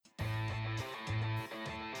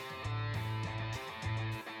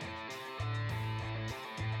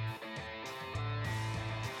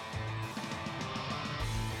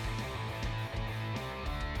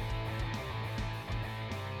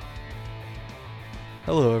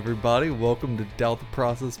Hello, everybody. Welcome to Doubt the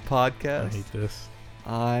Process I podcast. hate this.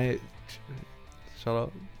 Shut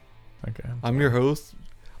up. Okay. I'm your host.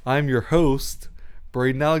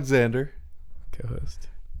 Brayden Alexander, Co-host.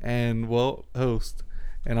 and host.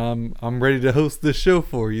 And I'm ready to host this show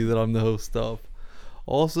for you that I'm the host of.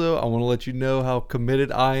 Also, I want to let you know how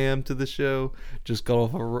committed I am to the show. Just got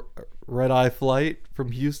off a red-eye flight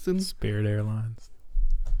from Houston. Spirit Airlines.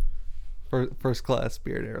 First class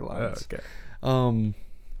Spirit Airlines. Oh, okay.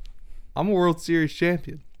 I'm a World Series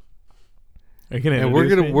champion. Are you gonna And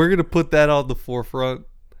we're gonna put that on the forefront.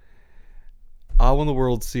 I won the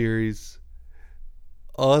World Series.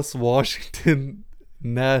 Us, Washington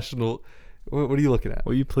National. What are you looking at?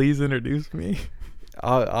 Will you please introduce me?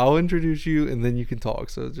 I'll introduce you, and then you can talk.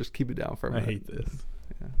 So just keep it down for a minute. I hate this.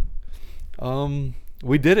 Yeah.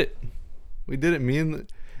 We did it. We did it. Me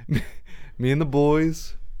and the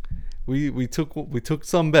boys. We took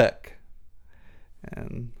some back.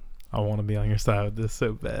 And I want to be on your side with this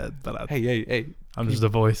so bad, but hey! I'm just a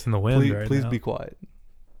voice in the wind right now. Please be quiet.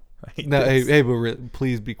 I hate this. But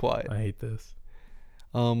please be quiet. I hate this.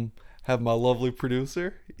 Have my lovely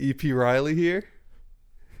producer EP Riley here,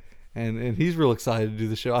 and he's real excited to do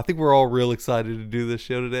the show. I think we're all real excited to do this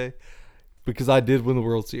show today because I did win the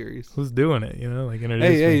World Series. Who's doing it? Introduce me.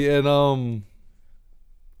 Hey, and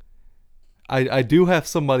I do have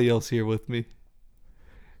somebody else here with me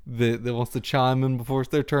that wants to chime in before it's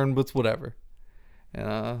their turn, but it's whatever.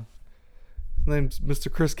 And his name's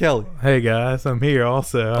Mr. Chris Kelly. Hey guys, I'm here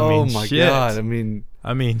also. Oh my god! I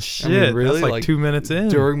mean, shit. Really? That's like 2 minutes in.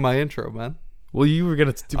 During my intro, man. Well, you were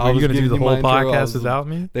gonna do the whole podcast without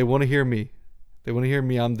me? They want to hear me.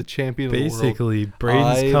 I'm the champion of the world. Basically,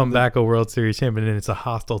 Brayden's come back a World Series champion, and it's a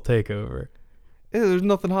hostile takeover. Yeah, there's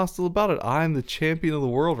nothing hostile about it. I'm the champion of the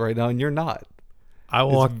world right now, and you're not.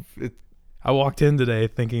 I walked in today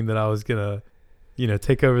thinking that I was gonna,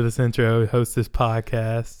 take over this intro, host this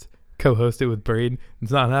podcast, co-host it with Brayden.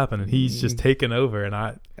 It's not happening. He's just taking over, and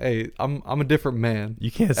I'm a different man. You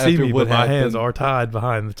can't see me, but my hands are tied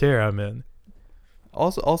behind the chair I'm in.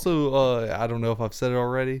 Also, I don't know if I've said it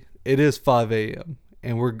already. It is 5 a.m.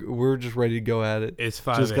 and we're just ready to go at it. It's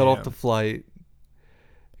 5 Just got off the flight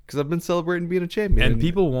because I've been celebrating being a champion. And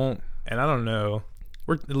people won't. And I don't know.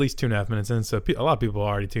 We're at least 2.5 minutes in, so a lot of people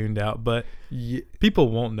are already tuned out. But people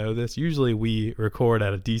won't know this. Usually we record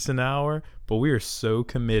at a decent hour, but we are so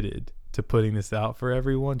committed to putting this out for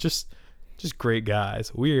everyone. Just great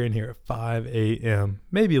guys. We are in here at 5 a.m.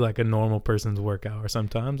 Maybe like a normal person's work hour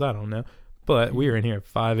sometimes. I don't know. But we are in here at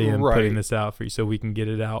 5 a.m. putting this out for you so we can get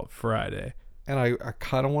it out Friday. And I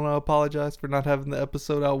kind of want to apologize for not having the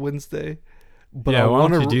episode out Wednesday. But yeah, why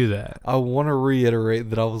don't you do that? I want to reiterate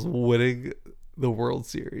that I was winning the World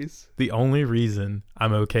Series. The only reason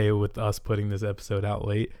I'm okay with us putting this episode out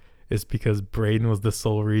late is because Brayden was the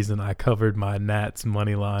sole reason I covered my Nats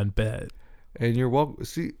money line bet. And you're welcome.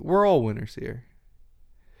 See, we're all winners here.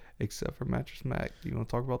 Except for Mattress Mac. Do you want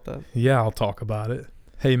to talk about that? Yeah, I'll talk about it.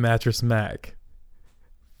 Hey, Mattress Mac.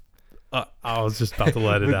 I was just about to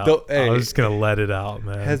let it out. I was just going to let it out,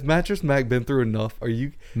 man. Has Mattress Mac been through enough? Are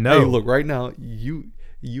you? No. Hey, look, right now, you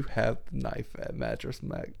have the knife at Mattress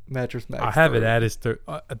Mac. I have it at his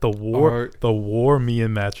the war me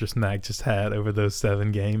and Mattress Mac just had over those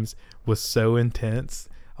 7 games was so intense.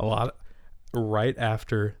 Right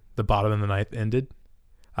after the bottom of the ninth ended,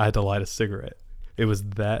 I had to light a cigarette. It was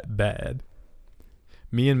that bad.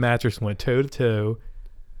 Me and Mattress went toe to toe.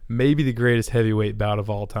 Maybe the greatest heavyweight bout of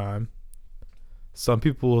all time. Some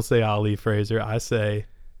people will say Ali Fraser. I say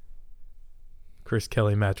Chris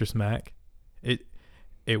Kelly, Mattress Mac.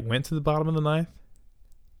 It went to the bottom of the ninth.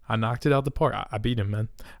 I knocked it out the park. I beat him, man.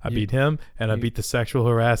 I beat him, and I beat the sexual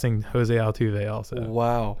harassing Jose Altuve also.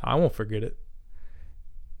 Wow. I won't forget it.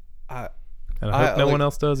 And I hope no one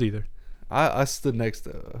else does either. I stood next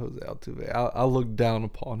to Jose Altuve. I looked down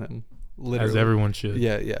upon him. Literally. As everyone should.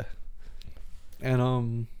 Yeah.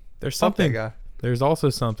 And there's something. There's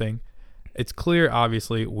also something. It's clear,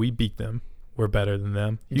 obviously, we beat them. We're better than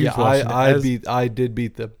them. I did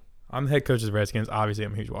beat them. I'm the head coach of the Redskins. Obviously,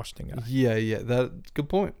 I'm a huge Washington guy. Yeah. That's a good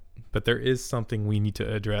point. But there is something we need to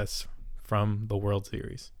address from the World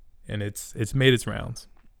Series, and it's made its rounds.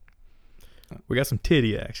 We got some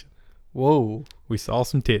titty action. Whoa. We saw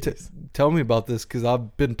some titties. Tell me about this because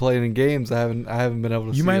I've been playing in games. I haven't been able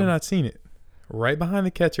to see You might have them. not seen it. Right behind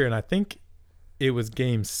the catcher, and I think it was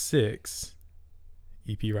game 6.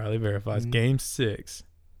 EP Riley verifies. Game 6.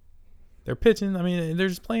 They're pitching. I mean, they're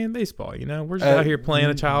just playing baseball, We're just out here playing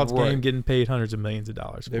a child's game, getting paid hundreds of millions of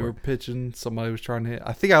dollars for They were it. pitching. Somebody was trying to hit.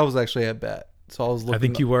 I think I was actually at bat. So I was looking. I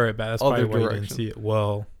think you were at bat. That's probably other why you direction. didn't see it.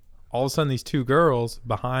 Well, all of a sudden, these 2 girls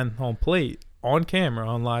behind home plate on camera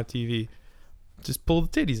on live TV, just pull the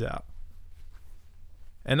titties out.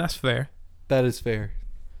 And that's fair. That is fair.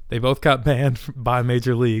 They both got banned by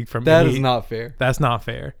Major League from That is not fair. That's not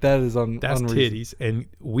fair. That is That's unreasonable. titties. And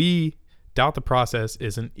we doubt the process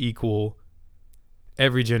isn't equal.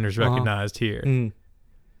 Every gender's recognized here. Mm.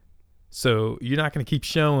 So you're not going to keep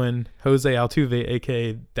showing Jose Altuve,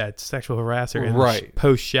 a.k.a. that sexual harasser, in Right. the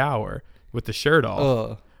post-shower with the shirt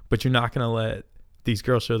off. But you're not going to let these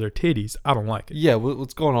girls show their titties. I don't like it. Yeah,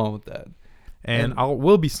 what's going on with that? And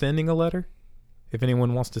we'll be sending a letter. If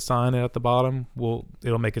anyone wants to sign it at the bottom,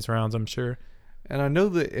 it'll make its rounds, I'm sure. And I know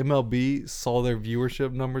the MLB saw their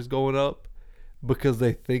viewership numbers going up because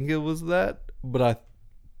they think it was that, but I'm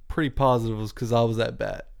pretty positive it was because I was at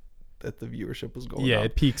bat that the viewership was going up. Yeah,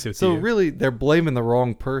 it peaks with So you. really, they're blaming the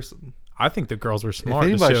wrong person. I think the girls were smart. If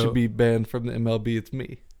anybody should be banned from the MLB, it's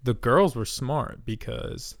me. The girls were smart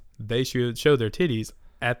because they should show their titties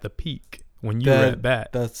at the peak when you were at bat.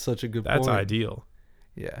 That's such a good point. That's ideal.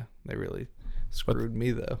 Yeah, they really screwed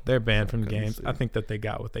me though. They're banned from the games. I think that they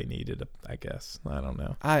got what they needed. I guess I don't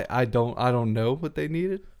know. I don't know what they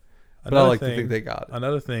needed, but I like to think they got it.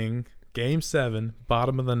 Another thing, Game 7,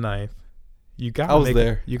 bottom of the ninth. You got. I was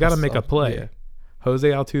there. You got to make a play. Yeah. Jose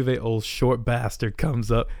Altuve, old short bastard,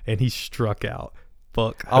 comes up and he struck out.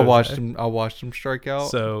 Fuck. I watched him strike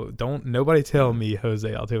out. So nobody tell me Jose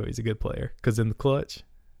Altuve is a good player, because in the clutch,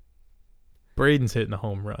 Brayden's hitting a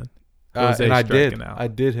home run. And I did. Out. I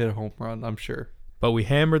did hit a home run, I'm sure. But we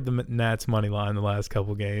hammered the Nats money line the last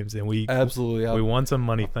couple games, and we won some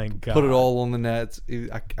money. Thank God. Put it all on the Nats.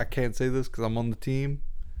 I can't say this because I'm on the team,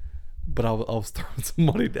 but I was throwing some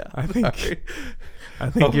money down. I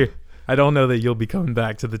think you're. I don't know that you'll be coming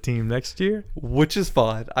back to the team next year, which is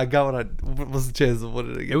fine. I got what was the chance of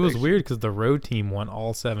winning again? It was weird because the road team won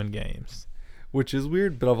all 7 games, which is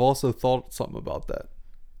weird. But I've also thought something about that.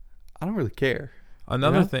 I don't really care.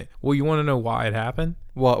 Another thing. Well, you want to know why it happened?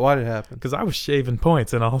 Why did it happen? Because I was shaving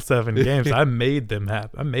points in all 7 games. I made them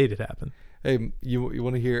happen. I made it happen. Hey, you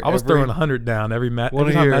want to hear? I was throwing 100 down every match.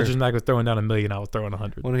 Every time Magic Mac was throwing down $1 million, I was throwing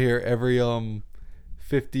 100. Want to hear every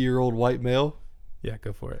 50-year-old white male? Yeah,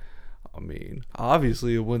 go for it. I mean,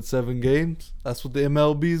 obviously, it wins 7 games. That's what the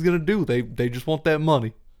MLB is gonna do. They just want that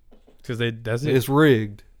money. Because that's it. It's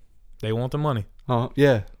rigged. They want the money.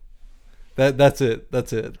 Yeah. That's it.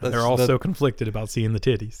 They're all so conflicted about seeing the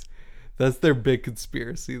titties. That's their big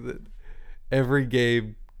conspiracy, that every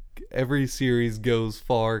game, every series goes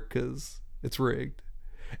far because it's rigged,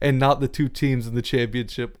 and not the 2 teams in the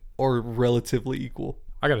championship are relatively equal.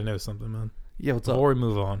 I gotta know something, man. Yeah, what's up? Before we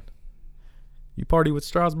move on, you party with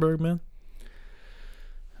Strasburg, man?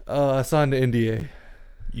 I signed an NDA.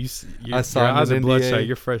 Your eyes are bloodshot.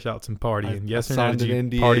 You're fresh out some partying. Yes or no? Did you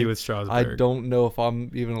NDA. Party with Strasburg? I don't know if I'm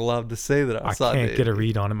even allowed to say that I signed. I can't get a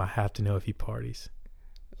read on him. I have to know if he parties.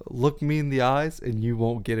 Look me in the eyes, and you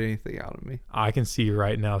won't get anything out of me. I can see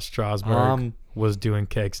right now Strasburg was doing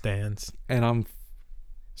keg stands, and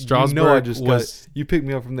Strasburg you picked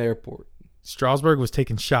me up from the airport. Strasburg was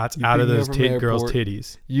taking shots out of those girls'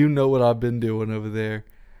 titties. You know what I've been doing over there.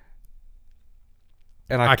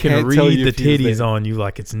 And I can read the titties on you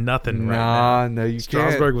like it's nothing right now. No, you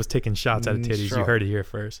Strasburg was taking shots out of titties. You heard it here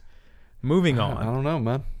first. Moving on. I don't know,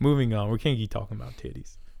 man. Moving on. We can't keep talking about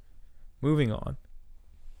titties. Moving on.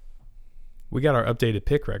 We got our updated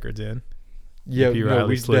pick records in. Yeah, we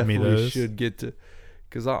definitely should get to,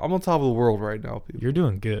 because I'm on top of the world right now, people. You're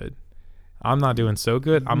doing good. I'm not doing so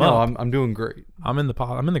good. I'm doing great. I'm in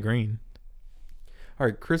the green. All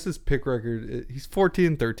right, Chris's pick record, he's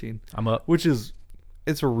 14-13. I'm up. Which is,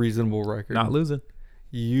 it's a reasonable record. Not losing.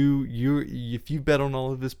 If you bet on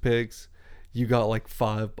all of his picks, you got like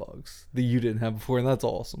 $5 that you didn't have before, and that's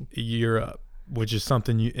awesome. You're up, which is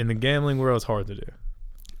something in the gambling world is hard to do.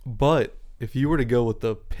 But if you were to go with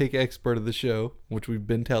the pick expert of the show, which we've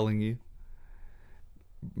been telling you,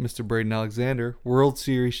 Mr. Brayden Alexander, World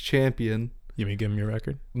Series champion. You mean give him your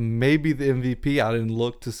record? Maybe the MVP. I didn't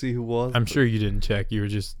look to see who was. I'm sure you didn't check. You were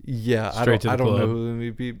just straight to the club. I don't know who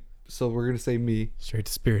the MVP. So we're gonna say me. Straight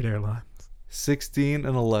to Spirit Airlines.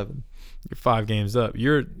 16-11. You're 5 games up.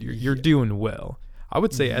 You're doing well. I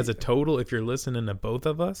would say as a total, if you're listening to both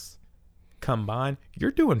of us combined,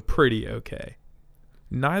 you're doing pretty okay.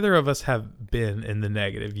 Neither of us have been in the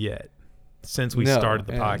negative yet since we started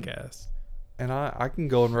the podcast. And I can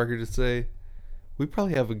go on record to say we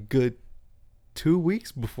probably have a good 2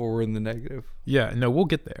 weeks before we're in the negative. Yeah, no, we'll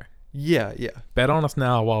get there. Yeah. Bet on us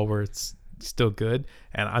now while we're still good.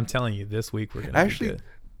 And I'm telling you, this week we're going to be good.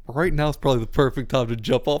 Right now is probably the perfect time to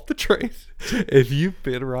jump off the train. If you've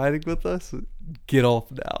been riding with us, get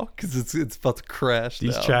off now because it's about to crash.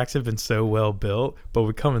 These tracks have been so well built, but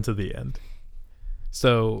we're coming to the end.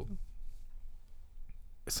 So,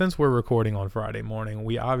 since we're recording on Friday morning,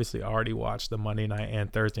 we obviously already watched the Monday night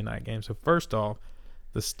and Thursday night game. So, first off,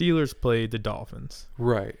 the Steelers played the Dolphins.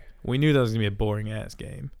 Right. We knew that was going to be a boring-ass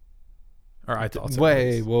game. Or I thought so.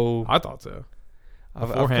 Whoa. I thought so.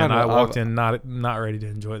 Beforehand, I walked in not ready to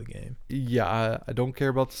enjoy the game. Yeah, I don't care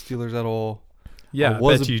about the Steelers at all. Yeah,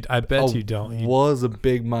 I bet you don't. Was a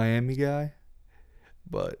big Miami guy,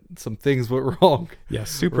 but some things went wrong. Yeah,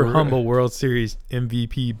 super humble World Series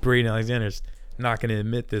MVP Brayden Alexander's not going to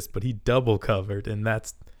admit this, but he double covered, and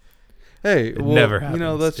that's never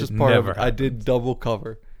happens. That's just part of it. I did double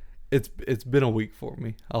cover. It's been a week for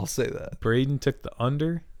me. I'll say that. Brayden took the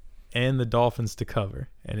under and the Dolphins to cover,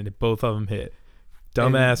 and both of them hit.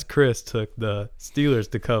 Dumbass Chris took the Steelers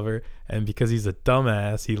to cover, and because he's a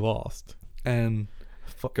dumbass, he lost. And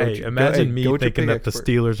imagine me thinking that the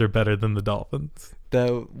Steelers are better than the Dolphins.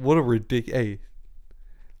 What a ridiculous. Hey,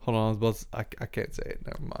 hold on. I can't say it.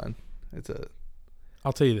 Never mind.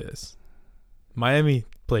 I'll tell you this. Miami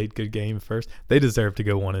played good game first. They deserve to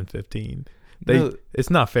go 1-15. It's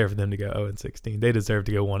not fair for them to go 0-16. They deserve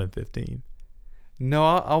to go 1-15.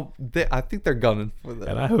 No, I think they're gunning for that.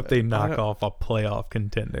 And I hope they knock off a playoff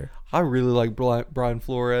contender. I really like Brian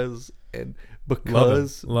Flores, and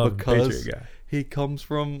because Patriot guy. He comes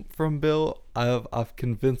from Bill, I've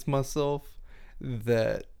convinced myself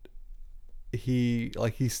that he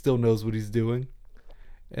still knows what he's doing,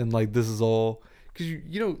 and like this is all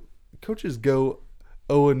because coaches go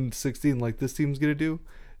 0-16 like this team's gonna do.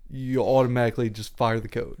 You automatically just fire the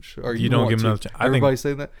coach, or you don't give him another chance. Everybody's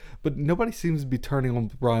saying that, but nobody seems to be turning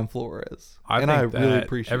on Brian Flores. I really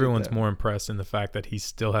appreciate everyone's more impressed in the fact that he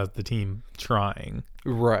still has the team trying.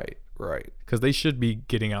 Right. Because they should be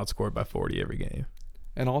getting outscored by 40 every game.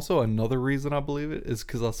 And also another reason I believe it is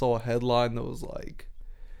because I saw a headline that was like,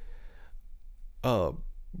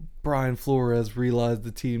 Brian Flores realized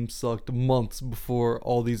the team sucked months before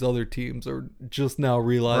all these other teams are just now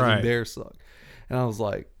realizing theirs suck. And I was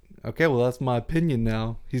like, okay, well, that's my opinion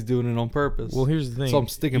now. He's doing it on purpose. Well, here's the thing. So I'm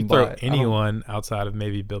sticking by it. Anyone outside of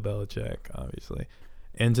maybe Bill Belichick, obviously,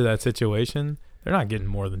 into that situation, they're not getting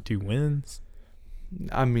more than 2 wins.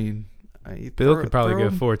 I mean, Bill could probably go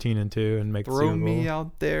 14-2 and make the Super Bowl. Throw me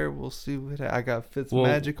out there. We'll see what I got.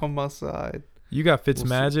 Fitzmagic on my side. You got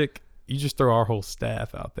Fitzmagic. You just throw our whole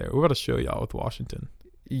staff out there. We're about to show y'all with Washington.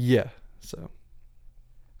 Yeah. So.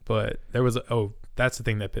 But there was that's the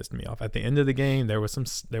thing that pissed me off. At the end of the game, there was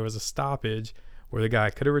a stoppage where the guy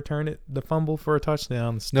could have returned the fumble for a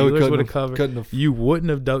touchdown. The Steelers would have covered. You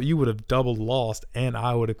wouldn't have. You would have double lost, and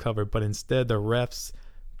I would have covered. But instead, the refs,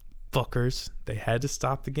 fuckers, they had to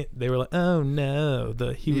stop the game. They were like, "Oh no,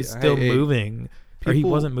 he was still moving, or he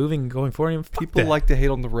wasn't moving going forward." People like to hate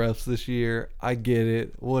on the refs this year. I get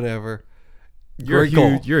it. Whatever. You're a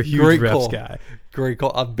huge refs guy. Great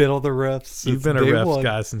call. I've been on the refs since You've been a refs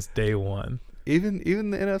guy since day one. Even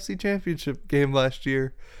the NFC Championship game last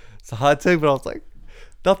year. It's a hot take, but I was like,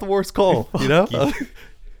 not the worst call, you know?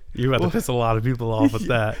 You're about to piss a lot of people off with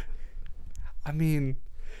that. I mean,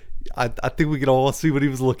 I think we could all see what he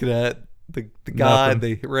was looking at. The guy,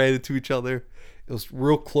 they ran into each other. It was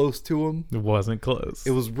real close to him. It wasn't close.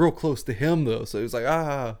 It was real close to him, though. So he was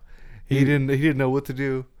like, he didn't know what to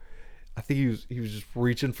do. I think he was just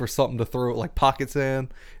reaching for something to throw, like pocket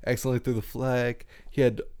sand, accidentally threw the flag. He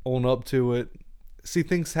had to own up to it. See,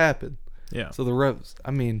 things happen. Yeah. So the refs,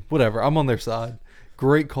 I mean, whatever. I'm on their side.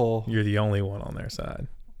 Great call. You're the only one on their side.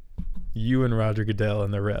 You and Roger Goodell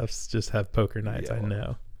and the refs just have poker nights, I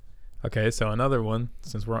know. Okay, so another one,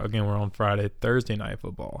 since we're on Friday, Thursday night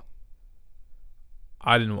football.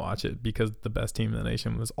 I didn't watch it because the best team in the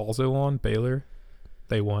nation was also on, Baylor.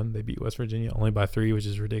 They won. They beat West Virginia only by 3, which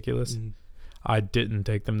is ridiculous. Mm-hmm. I didn't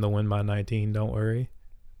take them to win by 19. Don't worry.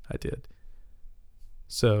 I did.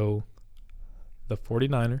 So, the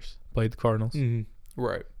 49ers played the Cardinals. Mm-hmm.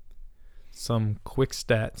 Right. Some quick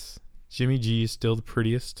stats. Jimmy G is still the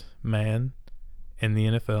prettiest man in the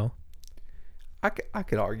NFL. I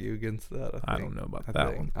could argue against that. I don't know about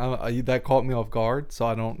that one. That caught me off guard, so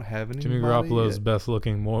I don't have any. Jimmy Garoppolo is the best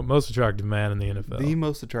looking, most attractive man in the NFL. The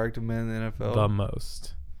most attractive man in the NFL. The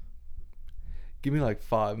most. Give me like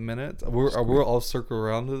 5 minutes. I'll circle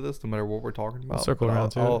around to this no matter what we're talking about.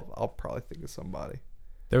 I'll probably think of somebody.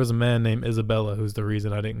 There was a man named Isabella who's the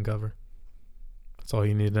reason I didn't cover. That's all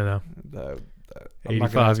you need to know.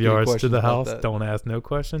 85 yards to the house. Don't ask no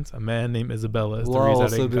questions. A man named Isabella is the reason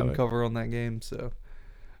I didn't cover on that game. So,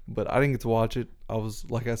 but I didn't get to watch it. I was,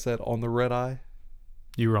 like I said, on the red eye.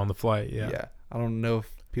 You were on the flight, yeah. Yeah. I don't know if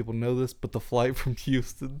people know this, but the flight from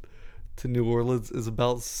Houston to New Orleans is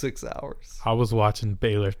about 6 hours. I was watching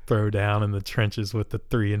Baylor throw down in the trenches with the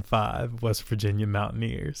 3-5 West Virginia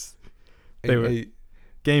Mountaineers. They were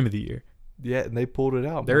game of the year. Yeah, and they pulled it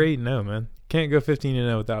out. They're 8-0, man. Can't go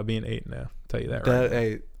 15-0 without being 8-0. Tell you that right.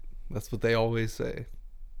 Hey, that's what they always say.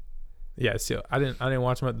 Yeah, so I didn't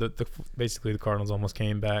watch them. Basically the Cardinals almost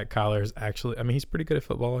came back. Kyler's actually, I mean, he's pretty good at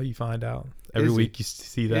football. You find out every week. You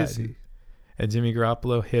see that. And Jimmy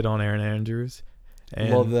Garoppolo hit on Aaron Andrews.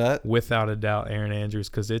 And love that. Without a doubt, Aaron Andrews,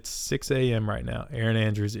 because it's 6 a.m. right now. Aaron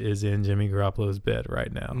Andrews is in Jimmy Garoppolo's bed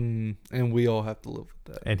right now. And we all have to live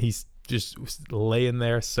with that. And he's just laying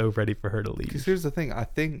there so ready for her to leave. Because here's the thing. I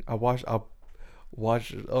think I watched the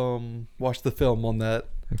film on that.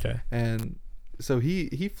 Okay. And so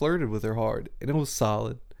he flirted with her hard, and it was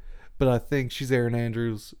solid. But I think she's Aaron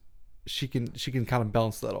Andrews. She can kind of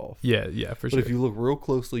bounce that off. Yeah, for sure. But if you look real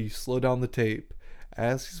closely, you slow down the tape.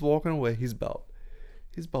 As he's walking away, he's about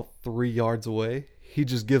 3 yards away. He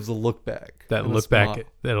just gives a look back. That look back,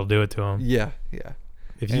 that'll do it to him. Yeah.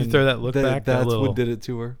 If you throw that look back, that's what did it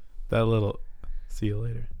to her. That little, see you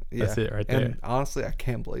later. Yeah. That's it right there. And honestly, I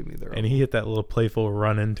can't blame either. And he hit that little playful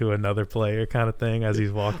run into another player kind of thing as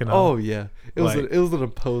he's walking on. Oh yeah, it was an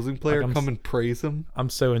opposing player come and praise him. I'm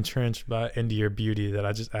so entrenched into your beauty that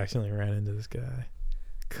I just accidentally ran into this guy.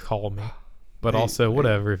 Call me, but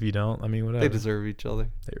whatever. If you don't, I mean, whatever. They deserve each other.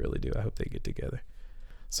 They really do. I hope they get together.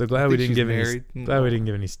 So glad we didn't give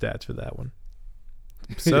any stats for that one.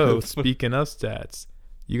 So speaking of stats,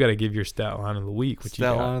 you got to give your stat line of the week.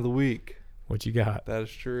 Stat line of the week. What you got? That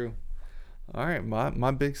is true. All right,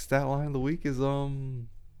 my big stat line of the week is Adam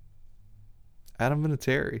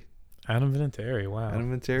Vinatieri. Adam Vinatieri, wow.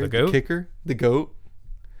 Adam Vinatieri, the kicker, the GOAT,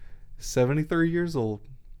 73 years old.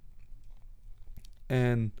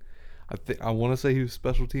 And I want to say he was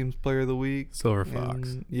Special Teams Player of the Week. Silver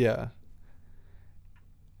Fox. Yeah.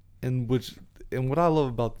 And what I love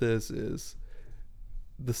about this is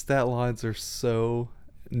the stat lines are so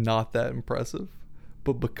not that impressive,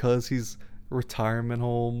 but because he's retirement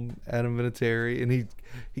home, Adam Vinatieri, and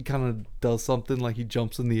he kind of does something like he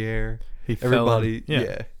jumps in the air. Everybody,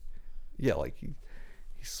 like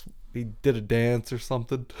he did a dance or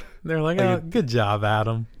something. They're like, oh, good job,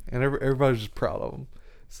 Adam. And everybody's just proud of him.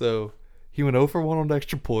 So he went 0 for 1 on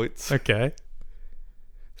extra points. Okay.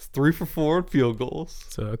 It's 3 for 4 on field goals.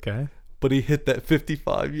 So okay. But he hit that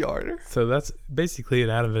 55-yarder. So that's basically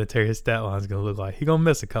what Adam Vinatieri's stat line is going to look like. He's going to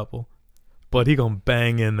miss a couple, but he's going to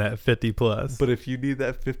bang in that 50-plus. But if you need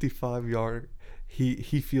that 55-yarder,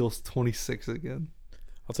 he feels 26 again.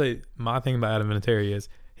 I'll tell you, my thing about Adam Vinatieri is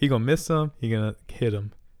he's going to miss some, he's going to hit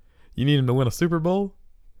them. You need him to win a Super Bowl,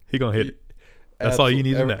 he's going to hit it. That's all you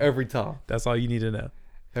need to know. Every time. That's all you need to know.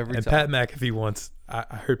 Every time. Pat McAfee once,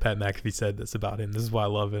 I heard Pat McAfee said this about him. This is why I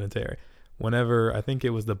love Vinatieri. Whenever, I think it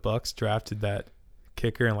was the Bucks drafted that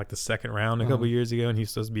kicker in like the second round a couple years ago, and he was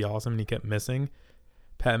supposed to be awesome, and he kept missing.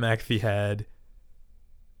 Pat McAfee had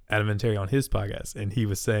Adam Vinatieri on his podcast, and he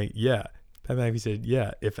was saying, Pat McAfee said,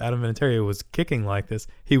 if Adam Vinatieri was kicking like this,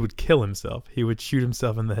 he would kill himself. He would shoot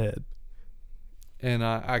himself in the head. And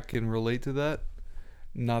I can relate to that.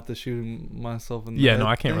 Not the shooting myself in the head. Yeah, no,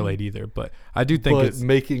 I can't relate either, but I do think it's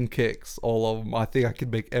making kicks, all of them. I think I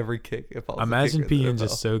could make every kick if I was imagine being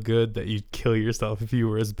just so good that you'd kill yourself if you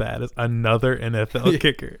were as bad as another NFL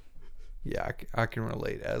kicker. Yeah, I can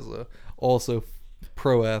relate as a also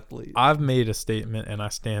pro athlete. I've made a statement and I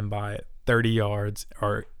stand by it. 30 yards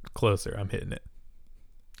or closer, I'm hitting it.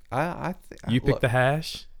 I think you pick the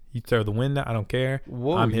hash, you throw the wind out, I don't care.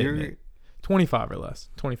 I'm hitting it. 25 or less,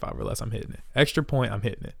 I'm hitting it. Extra point, I'm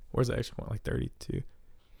hitting it. Where's the extra point? Like 32.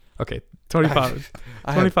 Okay, 25.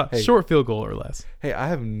 25. Short field goal or less. Hey, I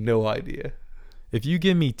have no idea. If you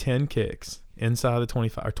give me 10 kicks inside the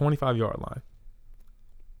 25 or 25-yard line,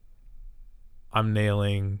 I'm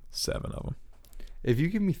nailing 7 of them. If you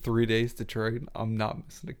give me 3 days to train, I'm not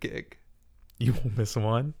missing a kick. You won't miss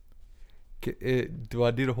one? Do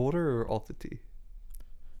I need a holder or off the tee?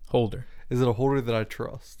 Holder. Is it a holder that I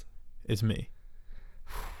trust? It's me.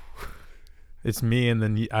 It's me, and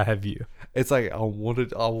then I have you. It's like I want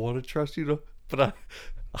to trust you, but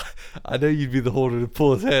I know you'd be the holder to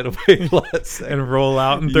pull his head away and roll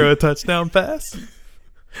out and throw a touchdown pass.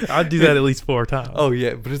 I'd do that at least 4 times. Oh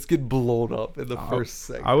yeah, but it's getting blown up in the first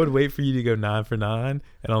second. I would wait for you to go 9 for 9,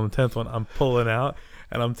 and on the 10th one, I'm pulling out.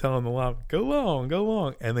 And I'm telling the line, go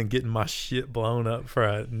long, and then getting my shit blown up for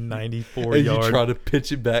a 94 and yard. You try to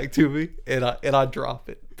pitch it back to me, and I drop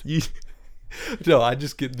it. No, I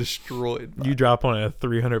just get destroyed. You drop on it, a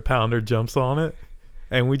 300-pounder jumps on it,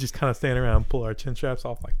 and we just kind of stand around and pull our chin straps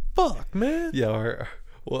off like, fuck, man. Yeah,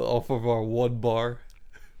 off of our 1 bar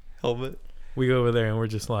helmet. We go over there, and we're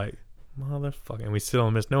just like, motherfucking. We still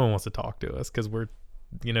miss. No one wants to talk to us because we're,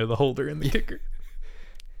 the holder and the kicker.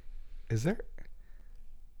 Is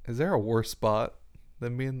there a worse spot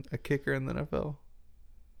than being a kicker in the NFL?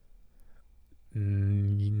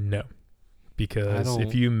 No, because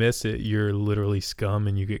if you miss it, you're literally scum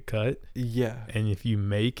and you get cut. Yeah, and if you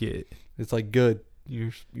make it, it's like good.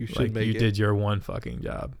 You should make it. You did your one fucking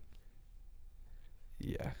job.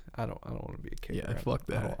 Yeah, I don't want to be a kicker. Yeah, fuck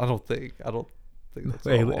that. I don't think that's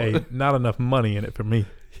hey, not enough money in it for me.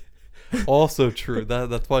 Also true.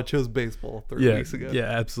 That's why I chose baseball 3 weeks ago. Yeah,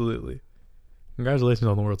 absolutely. Congratulations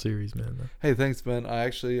on the World Series, man. Hey, thanks, man. I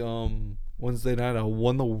actually Wednesday night I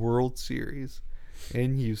won the World Series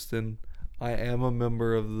in Houston. I am a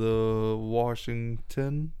member of the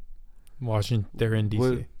Washington. They're in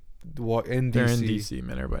DC. In DC. They're in DC,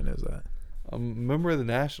 man. Everybody knows that. I'm a member of the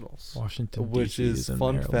Nationals. Washington, which DC is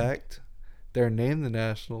fun Maryland. fact. They're named the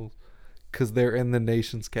Nationals because they're in the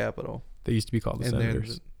nation's capital. They used to be called the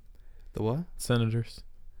Senators. The what? Senators.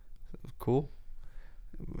 Cool.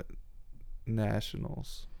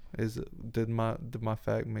 Nationals. Did my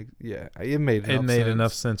fact make? Yeah, it made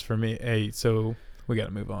enough sense for me. Hey, so we got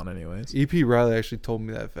to move on anyways. EP Riley actually told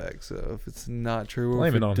me that fact, so if it's not true or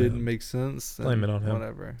if it didn't make sense, then blame it on him.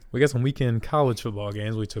 Whatever. We got some weekend college football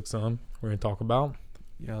games. We took some. We're gonna talk about.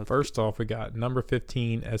 Yeah. First off, we got number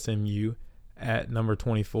 15 SMU at number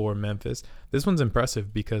 24 Memphis. This one's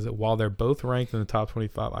impressive because while they're both ranked in the top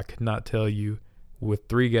 25, I could not tell you with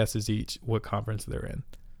 3 guesses each what conference they're in.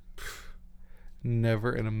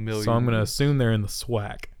 Never in a million. So I'm going to assume they're in the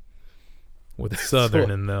SWAC with Southern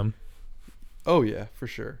in them. Oh, yeah, for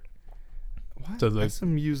sure. What? So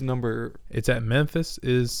SMU's number... It's at Memphis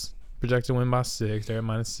is projected to win by 6. They're at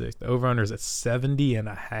 -6. The over-under is at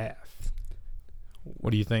 70.5. What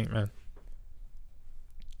do you think, man?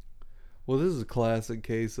 Well, this is a classic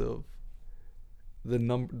case of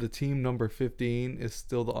the team number 15 is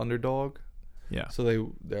still the underdog. Yeah.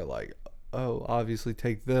 So they're like, oh, obviously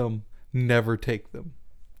take them. Never take them.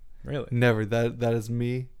 Really? Never. That is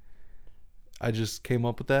me. I just came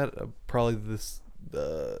up with that. Probably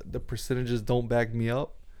the percentages don't back me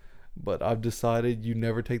up, but I've decided you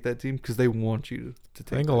never take that team because they want you to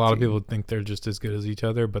take. I think a lot of people think they're just as good as each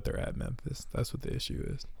other, but they're at Memphis. That's what the issue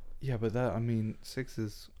is. Yeah, but 6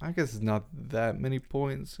 is, I guess it's not that many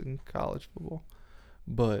points in college football,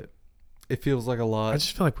 but it feels like a lot. I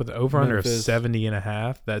just feel like with the over-under of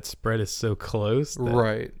 70.5, that spread is so close.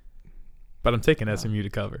 Right. But I'm taking SMU to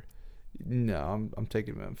cover. No, I'm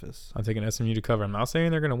taking Memphis. I'm taking SMU to cover. I'm not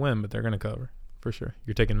saying they're going to win, but they're going to cover for sure.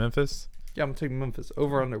 You're taking Memphis? Yeah, I'm taking Memphis.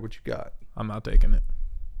 Over under, what you got? I'm not taking it.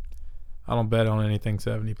 I don't bet on anything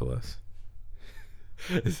 70 plus.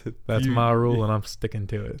 That's my rule, and I'm sticking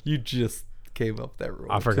to it. You just came up with that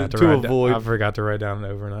rule. I forgot to write down an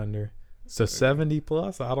over and under. So 70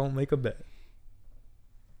 plus, I don't make a bet.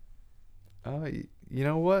 You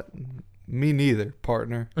know what? Me neither,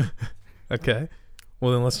 partner. Okay.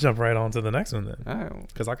 Well, then let's jump right on to the next one then. All right.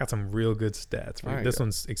 Because I got some real good stats for you. Right, this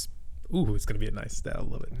one's it's going to be a nice stat. I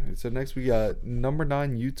love it. Right, so next we got number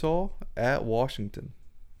 9 Utah at Washington.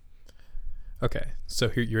 Okay. So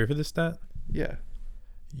here, you ready for this stat? Yeah.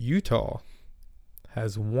 Utah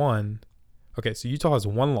has one. Okay, so Utah has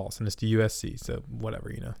one loss, and it's to USC. So whatever,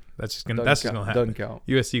 that's just gonna happen. Doesn't count.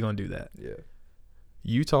 USC gonna do that. Yeah.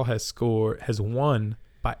 Utah has won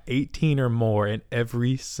by 18 or more in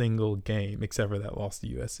every single game except for that loss to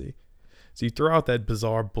USC. So you throw out that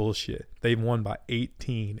bizarre bullshit. They've won by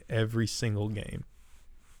 18 every single game.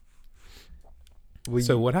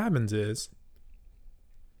 So what happens is,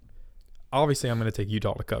 obviously I'm going to take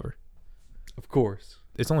Utah to cover. Of course.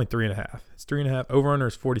 It's only 3.5. It's 3.5. Over-under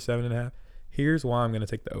is 47.5. Here's why I'm going to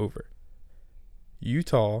take the over.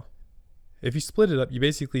 Utah, if you split it up, you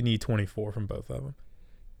basically need 24 from both of them.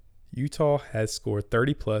 Utah has scored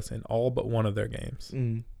 30 plus in all but one of their games.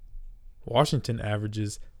 Mm. Washington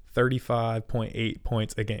averages 35.8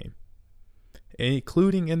 points a game,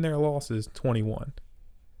 including in their losses 21.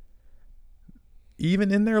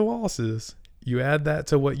 Even in their losses, you add that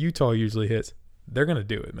to what Utah usually hits, they're going to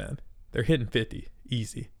do it, man. They're hitting 50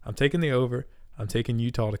 easy. I'm taking the over. I'm taking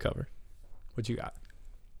Utah to cover. What you got?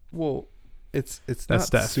 Well, it's that not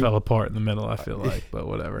stat fell apart in the middle, I feel like, but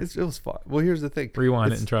whatever. It was fun. Well, here's the thing.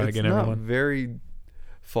 Rewind it and try again, everyone. It's not very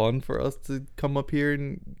fun for us to come up here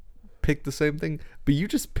and pick the same thing, but you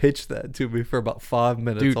just pitched that to me for about 5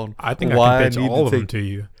 minutes. Dude, on I think why I can pitch all of them to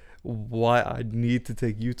you. Why I need to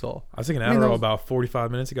take Utah. I was taking Adderall about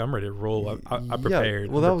 45 minutes ago. I'm ready to roll. I prepared.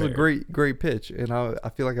 Yeah, well, that was a great pitch, and I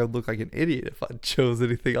feel like I would look like an idiot if I chose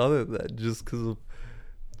anything other than that just because of.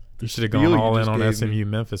 You should have gone all in on SMU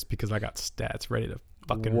Memphis because I got stats ready to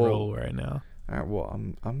fucking roll right now. All right, well,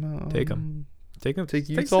 I'm Take them. Take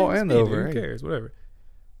Utah and speed, over. Who cares? Whatever.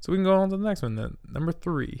 So we can go on to the next one then. Number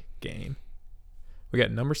 3 game. We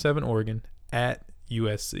got number 7 Oregon at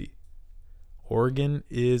USC. Oregon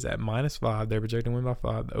is at -5. They're projecting to win by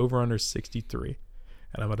 5. The over-under is 63.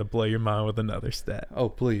 And I'm going to blow your mind with another stat. Oh,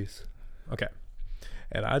 please. Okay.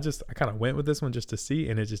 And I kind of went with this one just to see,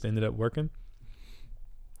 and it just ended up working.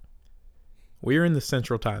 We're in the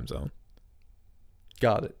Central Time Zone.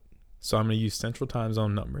 Got it. So I'm going to use Central Time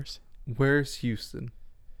Zone numbers. Where's Houston?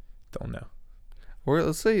 Don't know. Or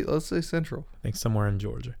let's say Central. I think somewhere in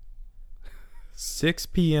Georgia. 6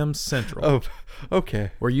 p.m. Central. Oh,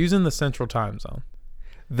 okay. We're using the Central Time Zone.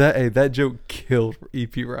 That joke killed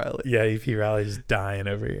E.P. Riley. Yeah, E.P. Riley's dying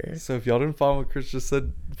over here. So if y'all didn't find what Chris just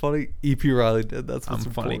said funny, E.P. Riley did. That's what's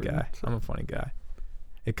important. I'm a funny guy.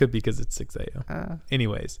 It could be because it's 6 a.m.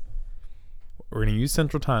 Anyways, we're going to use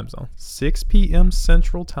Central Time Zone. 6 p.m.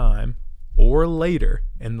 Central Time or later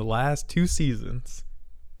in the last 2 seasons,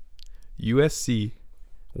 USC,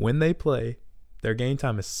 when they play, their game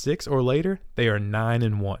time is 6 or later, they are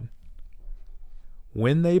 9-1.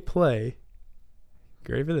 When they play,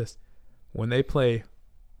 get ready for this, when they play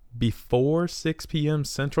before 6 p.m.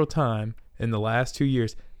 Central Time in the last 2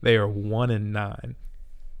 years, they are 1-9.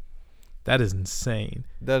 That is insane.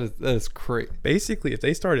 That is crazy. Basically, if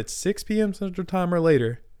they start at 6 p.m. Central Time or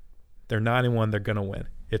later, they're 9-1. They're gonna win.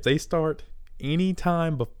 If they start any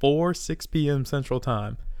time before 6 p.m. Central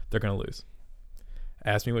Time, they're gonna lose.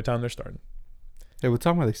 Ask me what time they're starting. Hey, what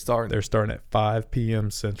time are they starting? They're starting at 5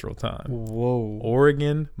 p.m. Central Time. Whoa.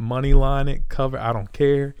 Oregon, money line it, cover. I don't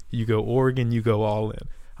care. You go Oregon, you go all in.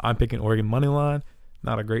 I'm picking Oregon money line.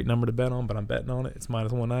 Not a great number to bet on, but I'm betting on it. It's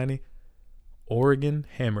 -190. Oregon,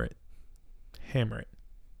 hammer it. Hammer it.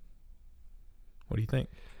 What do you think?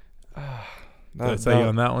 Did I say you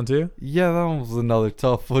on that one too? Yeah, that one was another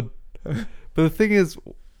tough one. But the thing is,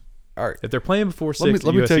 all right. If they're playing before 6,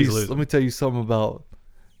 let me tell you something about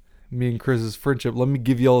me and Chris's friendship. Let me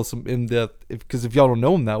give y'all some in-depth, because if y'all don't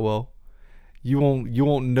know him that well, you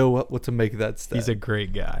won't know what to make of that stat. He's a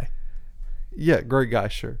great guy. Yeah, great guy,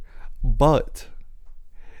 sure. But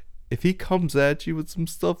if he comes at you with some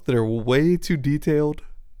stuff that are way too detailed,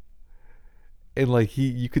 and like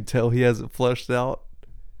you could tell he hasn't fleshed out,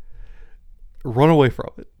 run away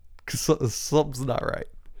from it, because something's not right.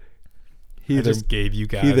 I just gave you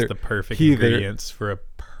guys the perfect ingredients for a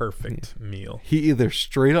perfect meal. He either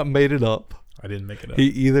straight up made it up. I didn't make it up. He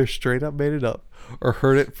either straight up made it up or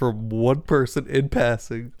heard it from one person in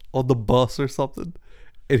passing on the bus or something,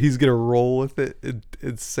 and he's going to roll with it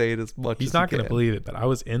and say it as much as he can. He's not going to believe it, but I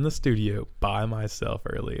was in the studio by myself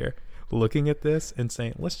earlier looking at this and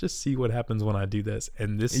saying, let's just see what happens when I do this.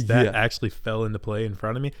 And this stat actually fell into play in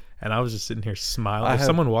front of me, and I was just sitting here smiling. If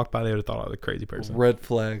someone walked by, they would have thought I was a crazy person. Red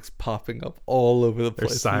flags popping up all over the place.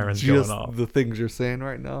 There's sirens going off. The things you're saying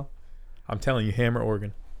right now. I'm telling you, hammer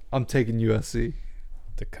Oregon. I'm taking USC.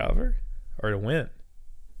 To cover or to win?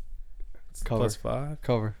 It's cover. +5.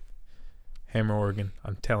 Cover. Hammer Oregon.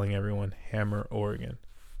 I'm telling everyone, hammer Oregon.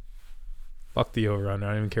 Fuck the over-under. I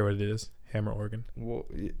don't even care what it is. Hammer Oregon. Well,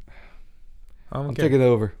 yeah. I'm taking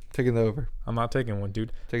over. Taking the over. I'm not taking one,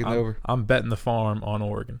 dude. Taking the over. I'm betting the farm on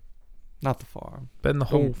Oregon. Not the farm. Betting the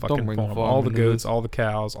whole fucking farm. All the goats, all the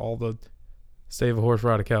cows, all the Save a Horse,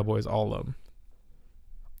 Ride a Cowboys, all of them.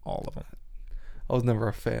 All of them. I was never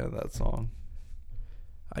a fan of that song.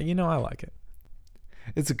 I like it.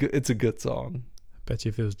 It's a good song. I bet you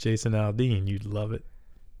if it was Jason Aldean, you'd love it.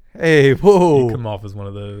 Hey, whoa! You come off as one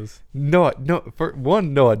of those. No. For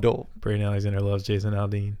one, no, I don't. Brayden Alexander loves Jason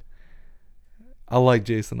Aldean. I like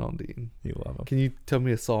Jason Aldean. You love him. Can you tell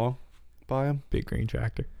me a song by him? Big Green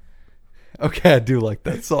Tractor. Okay, I do like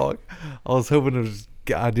that song. I was hoping it was.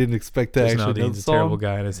 I didn't expect to Jason actually know the Aldean's a song. terrible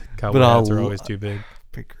guy, and his cowboy hats are always too big.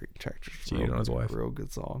 Big Green Tractor. Cheated on his wife. Real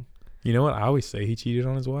good song. You know what? I always say he cheated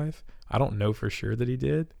on his wife. I don't know for sure that he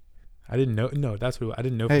did. I didn't know. No, that's what I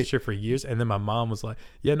didn't know for sure for years. And then my mom was like,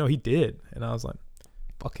 "Yeah, no, he did." And I was like,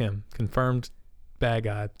 "Fuck him, confirmed bad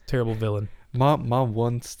guy, terrible villain." My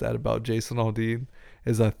one stat about Jason Aldean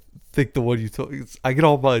is I think the one you told. I get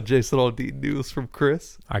all my Jason Aldean news from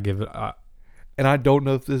Chris. I give it. And I don't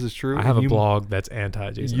know if this is true. I have a blog that's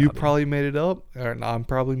anti-Jason. You Aldean. probably made it up, or I'm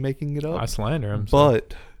probably making it up. I slander him,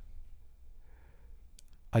 but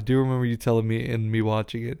I do remember you telling me and me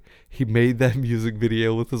watching it. He made that music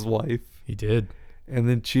video with his wife. He did, and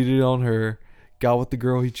then cheated on her. Got with the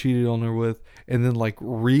girl he cheated on her with, and then like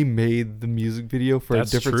remade the music video for a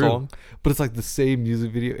different song. But it's like the same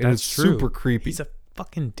music video, and it's super creepy. He's a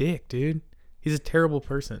fucking dick, dude. He's a terrible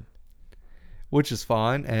person. Which is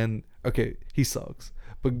fine, and okay, he sucks.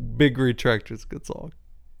 But Big Green Tractor is a good song.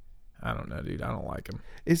 I don't know, dude. I don't like him.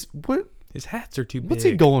 His hats are too big. What's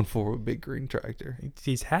he going for with Big Green Tractor?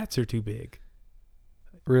 These hats are too big.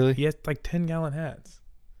 Really? He has like 10-gallon hats.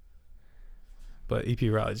 But EP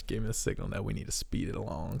Riley just gave me the signal that we need to speed it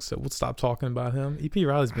along. So we'll stop talking about him. EP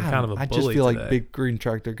Riley's been kind of a bully. I just feel today. like Big Green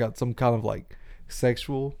Tractor got some kind of like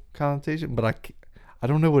sexual connotation, but I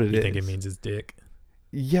don't know what it is. You think it means his dick?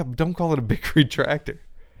 Yeah, but don't call it a Big Green Tractor.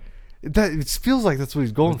 It feels like that's what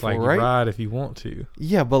he's going it's for, like right? Ride if you want to.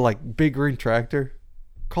 Yeah, but like Big Green Tractor,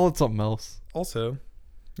 call it something else. Also,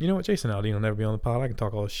 you know what? Jason Aldean will never be on the pod. I can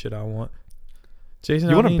talk all the shit I want. Jason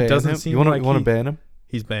You want to Aldean ban doesn't him? seem You want like to ban him?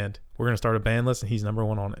 He's banned. We're gonna start a ban list, and he's number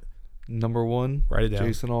 1 on it. Number 1. Write it down.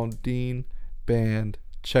 Jason Aldean banned.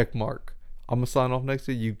 Check mark. I'm gonna sign off next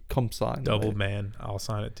to you. Come sign. Double ban. I'll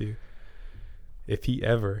sign it too. If he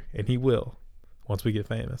ever, and he will, once we get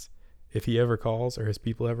famous, if he ever calls or his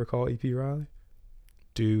people ever call EP Riley,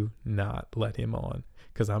 do not let him on,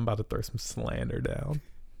 because I'm about to throw some slander down.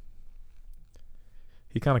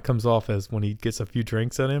 He kind of comes off as, when he gets a few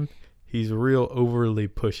drinks at him, he's real overly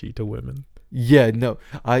pushy to women. Yeah, no.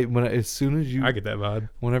 As soon as you, I get that vibe.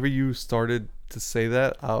 Whenever you started to say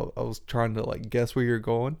that, I was trying to like guess where you're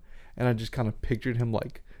going, and I just kind of pictured him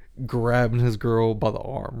like grabbing his girl by the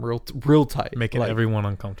arm, real tight, Making like, everyone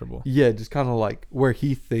uncomfortable. Yeah, just kind of like where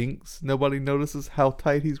he thinks nobody notices how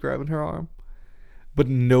tight he's grabbing her arm, but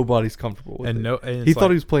nobody's comfortable with it. And he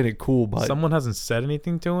thought he was playing it cool, but someone hasn't said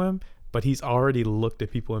anything to him, but he's already looked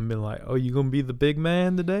at people and been like, "Oh, you gonna be the big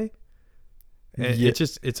man today?" And yeah.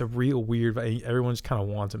 it's a real weird. Everyone just kind of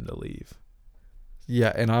wants him to leave.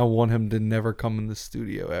 Yeah, and I want him to never come in the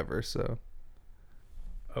studio ever. So,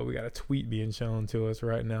 oh, we got a tweet being shown to us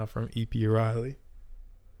right now from EP Riley.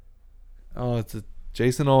 Oh, it's a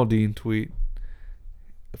Jason Aldean tweet.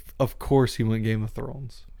 Of course, he went Game of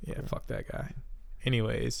Thrones. Yeah, fuck that guy.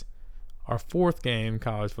 Anyways, our 4th game,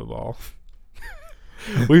 college football.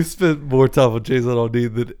 We've spent more time with Jason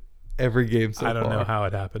Aldean than every game so far. I don't know how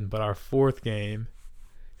it happened, but our 4th game.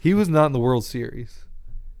 He was not in the World Series.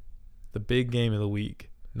 The big game of the week.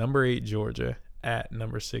 Number 8 Georgia at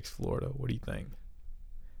number 6 Florida. What do you think?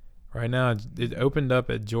 Right now, it opened up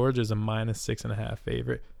at Georgia's a -6.5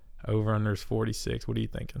 favorite. Over under is 46. What are you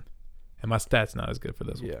thinking? And my stats not as good for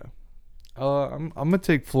this one. Yeah. I'm gonna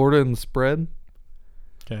take Florida in the spread.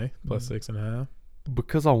 Okay, plus 6.5.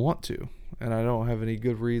 Because I want to, and I don't have any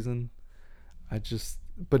good reason.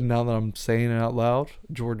 But now that I'm saying it out loud,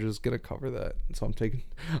 Georgia's gonna cover that. So I'm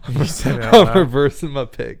reversing my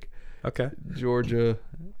pick. Okay. Georgia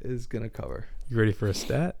is gonna cover. You ready for a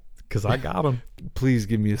stat? Because I got them. Please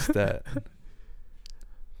give me a stat.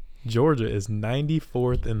 Georgia is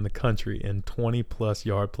 94th in the country in 20-plus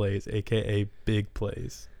yard plays, a.k.a. big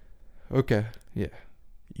plays. Okay, yeah.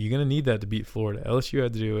 You're going to need that to beat Florida. LSU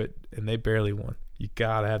had to do it, and they barely won. You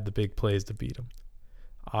got to have the big plays to beat them.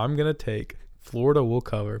 I'm going to take Florida will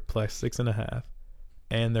cover plus 6.5,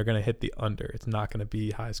 and they're going to hit the under. It's not going to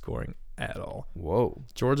be high scoring at all. Whoa.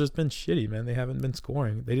 Georgia's been shitty, man. They haven't been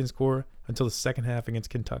scoring. They didn't score until the second half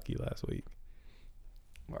against Kentucky last week.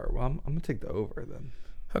 All right, well, I'm going to take the over then.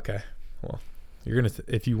 Okay. Well, you're going to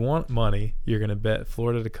if you want money, you're going to bet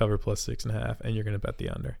Florida to cover plus 6.5, and you're going to bet the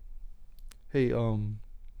under. Hey, and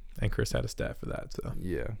Chris had a stat for that, so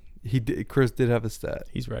yeah, he did. Chris did have a stat.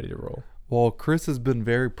 He's ready to roll. Well, Chris has been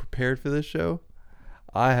very prepared for this show.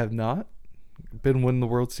 I have not been winning the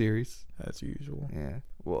World Series as usual. Yeah.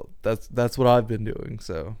 Well, that's what I've been doing.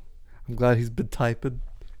 So I'm glad he's been typing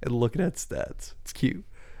and looking at stats. It's cute.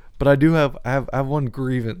 But I do have one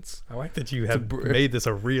grievance. I like that you have made this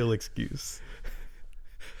a real excuse.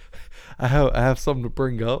 I have something to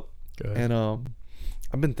bring up. Go ahead. And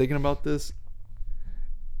I've been thinking about this,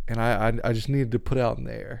 and I just needed to put out in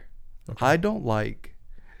the air. Okay. I don't like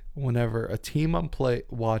whenever a team I'm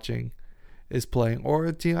watching is playing, or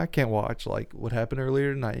a team I can't watch, like what happened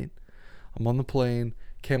earlier tonight. I'm on the plane,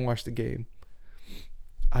 can't watch the game.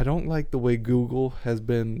 I don't like the way Google has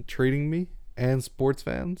been treating me and sports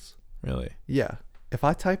fans. Really? Yeah. If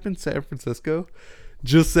I type in San Francisco,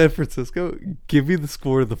 just San Francisco, give me the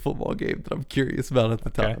score of the football game that I'm curious about at the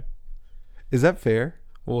time. Is that fair?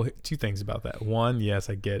 Well, 2 things about that. 1, yes,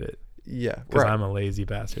 I get it. Yeah. Because I'm a lazy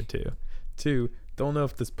bastard too. 2, don't know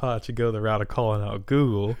if this pod should go the route of calling out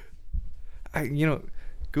Google. I think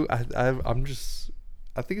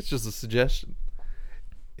it's just a suggestion.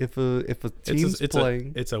 If a team's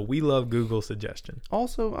playing, it's a we love Google suggestion.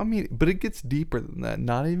 Also, I mean, but it gets deeper than that.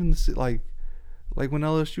 Not even like when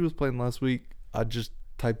LSU was playing last week, I just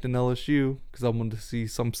typed in LSU because I wanted to see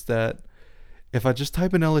some stat. If I just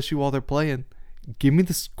type in LSU while they're playing, give me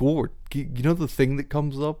the score. You know the thing that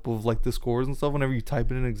comes up with like the scores and stuff whenever you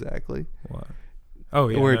type it in exactly. What? Oh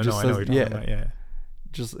yeah, where no, it just I know says, what you're talking about. Yeah.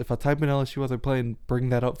 just if I type in LSU while they're playing, bring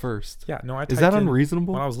that up first. Yeah, no, I typed Is that in,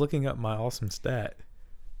 unreasonable? when I was looking up my awesome stat,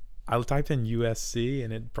 I typed in USC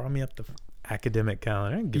and it brought me up the academic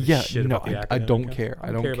calendar. I don't give a shit about the academic I don't calendar. care.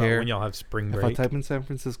 I don't care care about when y'all have spring break. If I type in San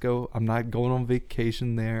Francisco, I'm not going on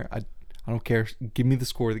vacation there. I don't care. Give me the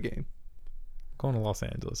score of the game. Going to Los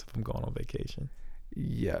Angeles if I'm going on vacation.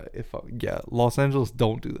 Yeah, Los Angeles,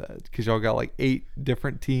 don't do that because y'all got like 8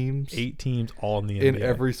 different teams. 8 teams all in the NBA. In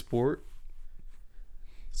every sport.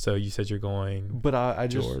 So you said you're going. But I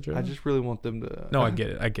Georgia? just really want them to. No, I get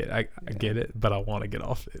it. I get it. But I want to get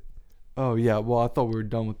off it. Oh yeah, well I thought we were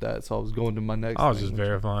done with that, so I was going to my next. I was just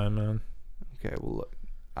verifying, man. Okay, well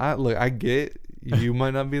I get you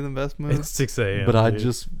might not be in the best mood. It's 6 a.m. But I dude.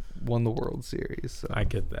 just won the World Series. So. I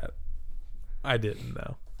get that. I didn't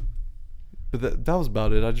though. But that was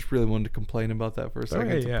about it. I just really wanted to complain about that for a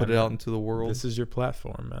second to put it out into the world. This is your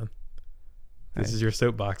platform, man. This is your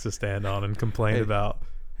soapbox to stand on and complain about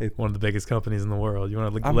one of the biggest companies in the world. You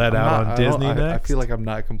want to let out on Disney next? I feel like I'm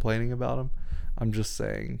not complaining about them. I'm just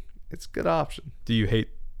saying it's a good option. Do you hate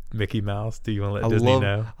Mickey Mouse? Do you want to let Disney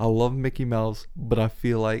know? I love Mickey Mouse, but I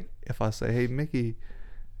feel like if I say, hey, Mickey,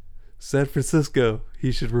 San Francisco,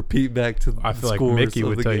 he should repeat back to the I feel like Mickey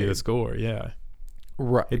would tell you the score, yeah.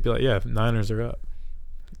 Right. He'd be like, yeah, Niners are up.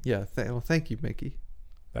 Yeah, well, thank you, Mickey.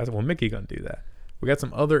 Mickey gonna do that. We got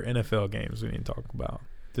some other NFL games we need to talk about.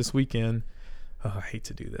 This weekend, I hate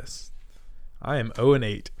to do this. I am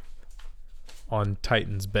 0-8 on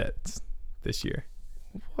Titans bets this year.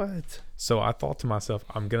 What? So I thought to myself,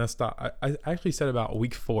 I'm going to stop. I actually said about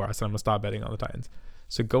week 4, I said I'm going to stop betting on the Titans.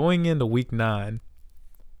 So going into week 9,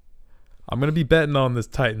 I'm going to be betting on this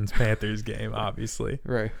Titans-Panthers game, obviously.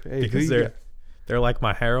 Right. Hey, because they're like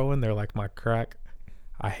my heroin. They're like my crack.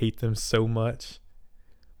 I hate them so much.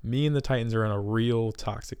 Me and the Titans are in a real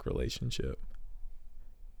toxic relationship.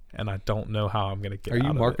 And I don't know how I'm going to get out of it.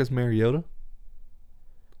 Are you Marcus Mariota?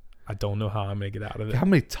 I don't know how I'm going to get out of it. How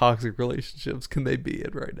many toxic relationships can they be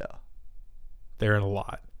in right now? They're in a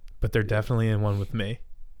lot. But they're definitely in one with me.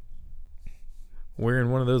 We're in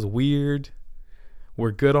one of those weird...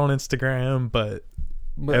 We're good on Instagram, but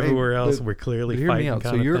everywhere else we're clearly fighting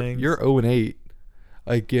kind of things. You're 0-8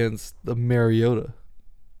 against the Mariota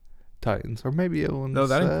Titans, or maybe 0-7. No,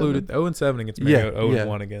 that included 0-7 against Mariota,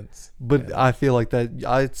 0-1 against. But I feel like that.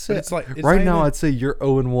 I'd say it's right now I'd say you're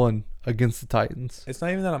 0-1 against the Titans. It's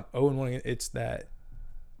not even that I'm 0-1. It's that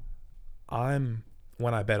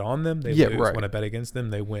when I bet on them, they lose. Right. When I bet against them,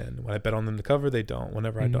 they win. When I bet on them to cover, they don't.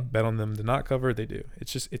 Whenever I don't bet on them to not cover, they do.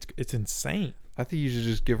 It's just it's insane. I think you should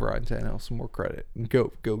just give Ryan Tannehill some more credit and go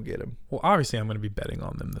get him. Well, obviously, I'm going to be betting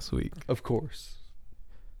on them this week. Of course.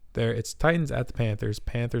 It's Titans at the Panthers.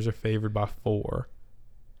 Panthers are favored by 4.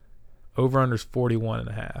 Over-under's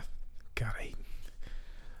 41.5. God,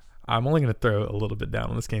 I'm only going to throw a little bit down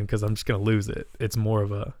on this game because I'm just going to lose it. It's more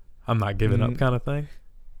of a I'm not giving up kind of thing.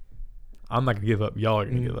 I'm not going to give up. Y'all are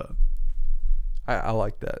going to give up. I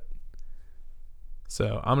like that.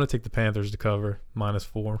 So I'm going to take the Panthers to cover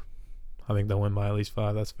 -4. I think they'll win by at least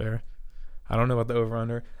 5. That's fair. I don't know about the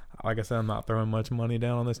over-under. Like I said, I'm not throwing much money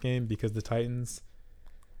down on this game because the Titans,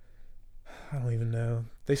 I don't even know.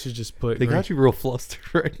 They should just put... They got you real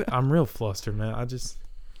flustered right now. I'm real flustered, man.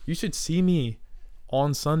 You should see me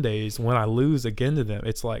on Sundays when I lose again to them.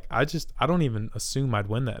 It's like, I don't even assume I'd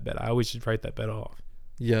win that bet. I always should write that bet off.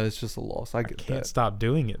 Yeah, it's just a loss. I can't stop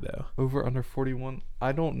doing it, though. Over under 41.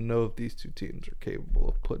 I don't know if these two teams are capable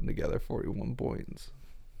of putting together 41 points.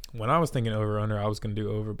 When I was thinking over under, I was gonna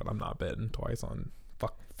do over, but I'm not betting twice on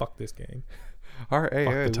fuck this game. All right, hey,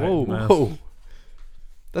 Titans, whoa.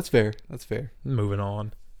 That's fair. Moving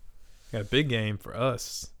on. Got a big game for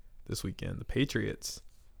us this weekend. The Patriots.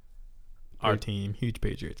 Our team, huge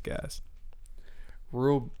Patriots guys.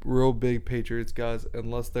 Real big Patriots guys,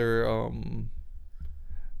 unless they're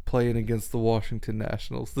playing against the Washington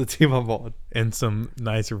Nationals, the team I'm on. And some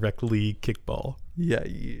nice rec league kickball. Yeah,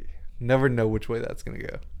 you never know which way that's gonna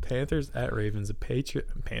go. Panthers at Ravens.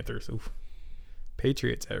 Panthers. Oof.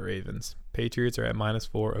 Patriots at Ravens. Patriots are at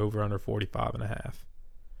 -4. Over under 45.5.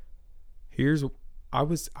 I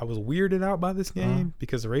was weirded out by this game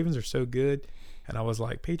because the Ravens are so good, and I was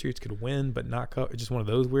like, Patriots could win but not cover. Just one of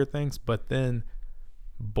those weird things. But then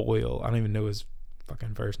Boyle, I don't even know his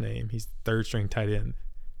fucking first name. He's third string tight end.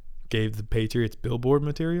 Gave the Patriots billboard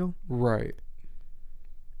material. Right.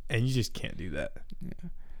 And you just can't do that. Yeah.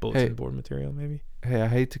 Bulletin board material, maybe. Hey, I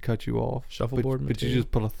hate to cut you off. Shuffleboard material. But you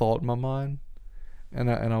just put a thought in my mind, and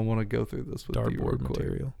I want to go through this with you real quick.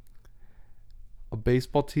 Material. A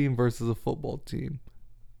baseball team versus a football team.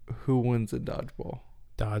 Who wins in dodgeball?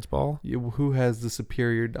 Dodgeball? Who has the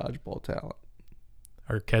superior dodgeball talent?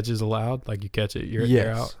 Are catches allowed? Like you catch it, you're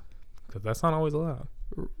out? Because that's not always allowed.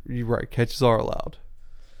 You're right. Catches are allowed.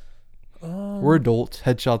 We're adults.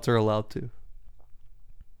 Headshots are allowed too.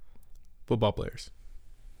 Football players.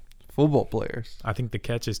 I think the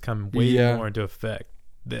catches come way more into effect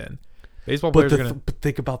than baseball but players. But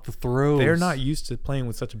think about the throws. They're not used to playing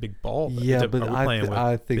with such a big ball. Yeah, but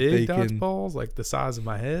I think big they can balls like the size of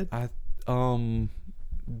my head. Dodgeball,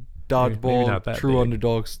 true big.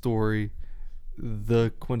 Underdog story,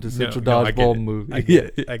 the quintessential dodgeball movie. I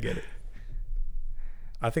get it.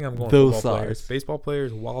 I think I'm going those football players. Baseball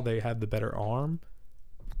players, while they have the better arm,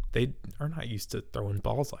 they are not used to throwing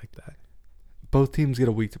balls like that. Both teams get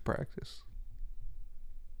a week to practice.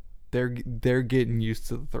 They're getting used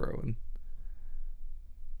to the throwing.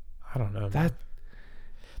 I don't know.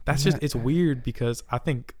 That's just it's weird because I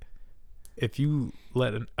think if you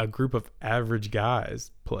let a group of average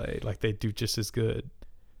guys play, like they do just as good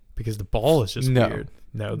because the ball is just weird.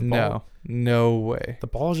 No way. The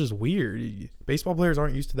ball is just weird. Baseball players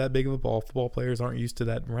aren't used to that big of a ball. Football players aren't used to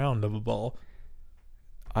that round of a ball.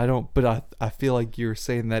 I feel like you're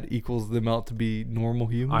saying that equals them out to be normal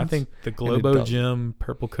humans. I think the Globo Gym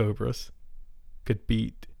Purple Cobras could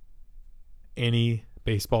beat any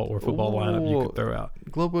baseball or football lineup you could throw out.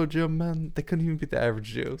 Globo Gym, man, they couldn't even beat the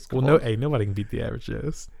average Joes. Nobody can beat the average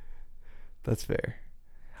Joes. That's fair.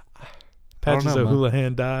 Patches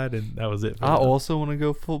O'Houlihan died, and that was it. I also want to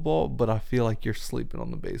go football, but I feel like you're sleeping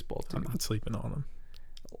on the baseball team. I'm not sleeping on them.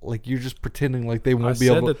 Like you're just pretending like they won't be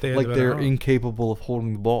able to, like they're incapable of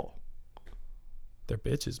holding the ball. They're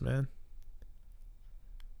bitches, man.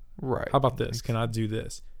 Right. How about this? Can I do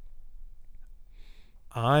this?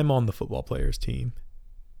 I'm on the football players team.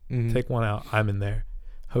 Mm-hmm. Take one out. I'm in there.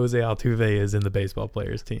 Jose Altuve is in the baseball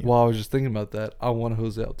players team. Well, I was just thinking about that. I want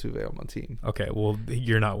Jose Altuve on my team. Okay, well,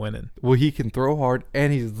 you're not winning. Well, he can throw hard,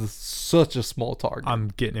 and he's such a small target. I'm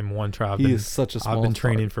getting him one try. He is such a small target. I've been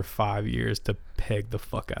training for 5 years to peg the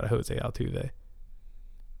fuck out of Jose Altuve.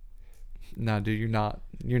 Nah, dude, you're not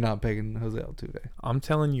pegging Jose Altuve. I'm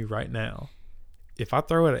telling you right now, if I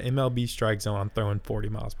throw at an MLB strike zone, I'm throwing 40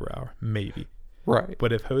 miles per hour, maybe. Right.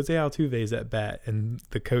 But if Jose Altuve is at bat and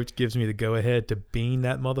the coach gives me the go-ahead to bean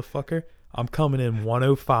that motherfucker, I'm coming in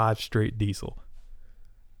 105 straight diesel.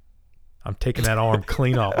 I'm taking that arm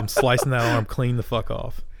clean off. I'm slicing that arm clean the fuck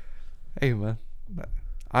off. Hey, man.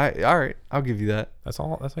 All right. I'll give you that. That's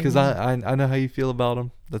all. That's because I know how you feel about him.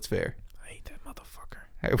 That's fair. I hate that motherfucker.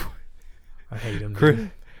 Hey, I hate him. Chris,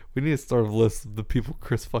 we need to start a list of the people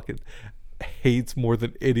Chris fucking hates more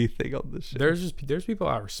than anything on this show. There's people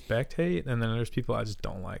I respect hate, and then there's people I just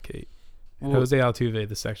don't like hate. Well, Jose Altuve,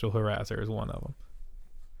 the sexual harasser, is one of them.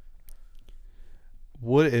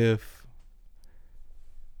 What if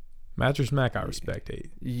Mattress Mac I respect hate?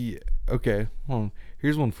 Yeah. Okay. Hold on.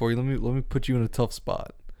 Here's one for you. Let me put you in a tough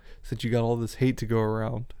spot. Since you got all this hate to go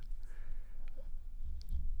around.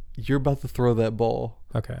 You're about to throw that ball.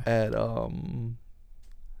 Okay. At Jose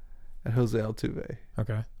Altuve.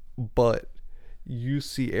 Okay. But you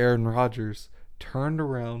see Aaron Rodgers turned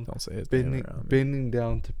around, don't say his bending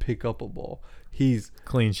down to pick up a ball. He's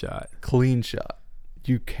clean shot.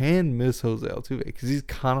 You can miss Jose Altuve because he's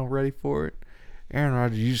kind of ready for it. Aaron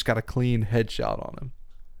Rodgers, you just got a clean headshot on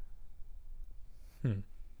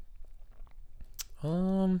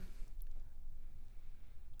him.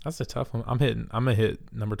 That's a tough one. I'm gonna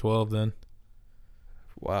hit number 12 then.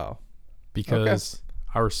 Wow. Because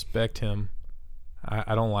I respect him.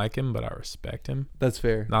 I don't like him, but I respect him. That's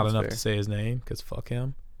fair. Not enough to say his name, because fuck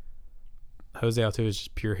him. Jose Altuve is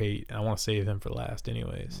just pure hate. I want to save him for last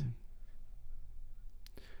anyways.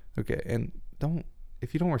 Okay, and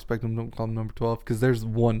if you don't respect him, don't call him number 12, because there's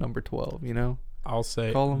one number 12, you know? I'll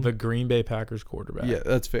say the Green Bay Packers quarterback. Yeah,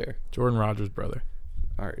 that's fair. Jordan Rodgers' brother.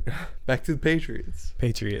 All right, back to the Patriots.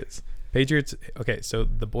 Okay, so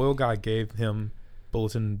the Boyle guy gave him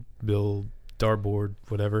bulletin bill, dartboard,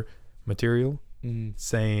 whatever, material.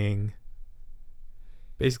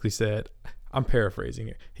 Basically said, I'm paraphrasing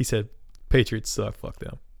it. He said, Patriots suck, fuck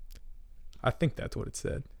them. I think that's what it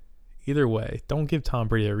said. Either way, don't give Tom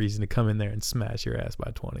Brady a reason to come in there and smash your ass by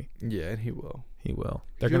 20. Yeah, and he will.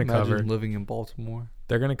 They're going to cover. Living in Baltimore.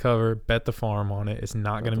 They're going to cover. Bet the farm on it. It's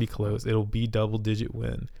not going to be close. It'll be double-digit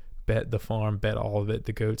win. Bet the farm. Bet all of it.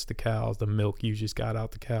 The goats, the cows, the milk you just got out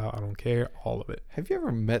the cow. I don't care. All of it. Have you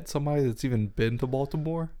ever met somebody that's even been to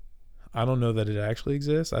Baltimore? I don't know that it actually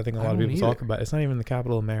exists. I think a lot of people talk about it. It's not even the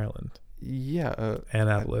capital of Maryland. Yeah.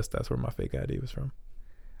 Annapolis. That's where my fake ID was from.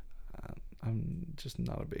 I'm just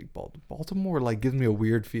not a big Baltimore. Like gives me a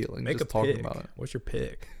weird feeling. Make just a talking pick. About it. What's your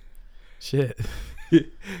pick? Shit.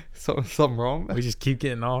 Something wrong? We just keep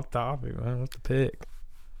getting off topic, man. What's the pick?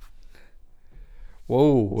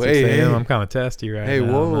 Whoa, 6 hey, a.m. hey. I'm kind of testy right Hey,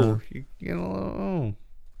 now. whoa. Man. You know,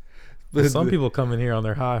 But some people come in here on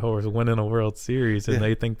their high horse winning a World Series and Yeah.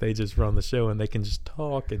 they think they just run the show and they can just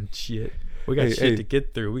talk and shit. We got Hey, shit hey. to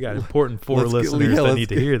get through. We got important four Let's get- listeners yeah, that let's need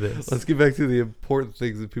to get- hear this. Let's get back to the important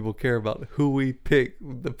things that people care about. Who we pick,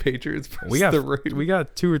 the Patriots versus the Ravens. We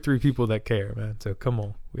got 2 or 3 people that care, man. So come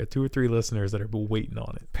on. We got 2 or 3 listeners that are waiting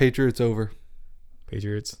on it. Patriots over.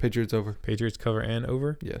 Patriots Over. Patriots cover and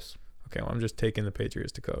over? Yes. Okay, well, I'm just taking the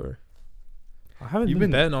Patriots to cover. I haven't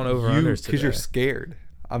been betting on over-unders because you're today. scared.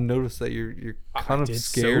 I've noticed that you're kind I of did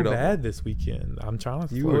scared so of bad them. this weekend. I'm trying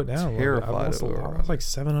to You slow were it down. a little bit. terrified I lost a of lot. I was like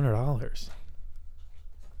 $700.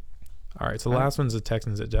 All right, so the last one's the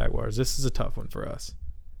Texans at Jaguars. This is a tough one for us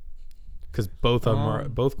because both of them are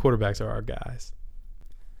both quarterbacks are our guys.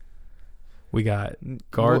 We got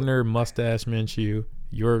Gardner, Mustache Minshew.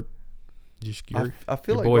 I feel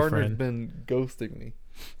your like boyfriend. Gardner's been ghosting me.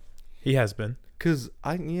 He has been. Cause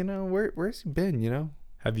where's he been?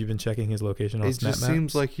 Have you been checking his location on It Snap just Maps?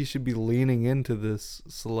 seems like he should be leaning into this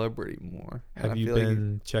celebrity more. And Have I you feel like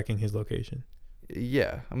been checking his location?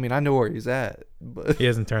 yeah, I mean I know where he's at, but He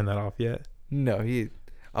hasn't turned that off yet. no,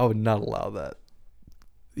 I would not allow that.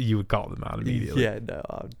 You would call them out immediately. Yeah, no,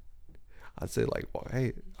 I'd say like, well,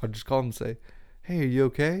 hey, I'd just call him and say, hey, are you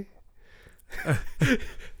okay?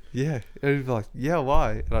 Yeah, and he'd be like, yeah,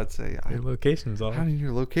 why? And I'd say, Your location's off. how do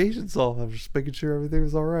your location's off? I'm just making sure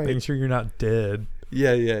everything's all right. Making sure you're not dead.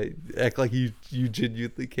 Yeah, act like you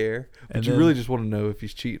genuinely care, but And you then- really just want to know if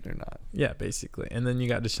he's cheating or not. Yeah, basically. And then you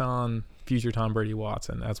got Deshaun, future Tom Brady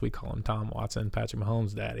Watson, as we call him, Tom Watson, Patrick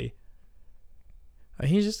Mahomes' daddy.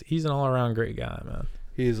 He's an all-around great guy, man.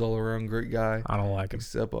 He is all around great guy. I don't like him.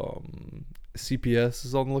 Except CPS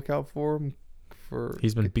is on the lookout for him.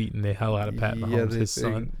 He's been beating the hell out of Pat Mahomes, his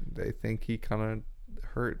son. They think he kind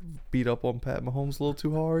of beat up on Pat Mahomes a little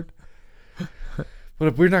too hard.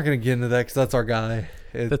 But we're not going to get into that because that's our guy.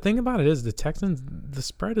 The thing about it is the Texans, the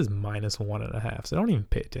spread is -1.5, so don't even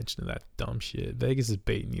pay attention to that dumb shit. Vegas is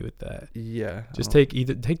baiting you with that. Yeah. Just take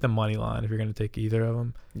the money line if you're going to take either of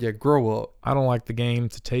them. Yeah, grow up. I don't like the game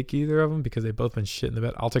to take either of them because they've both been shit in the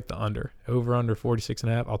bet. I'll take the under. Over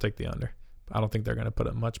 46.5. I'll take the under. I don't think they're going to put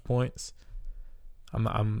up much points. I'm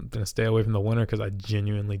going to stay away from the winner because I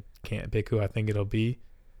genuinely can't pick who I think it'll be.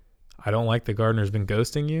 I don't like that Gardner's been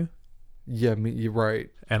ghosting you. Yeah, you're right.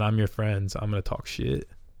 And I'm your friend, so I'm going to talk shit.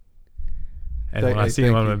 And Hey, when I see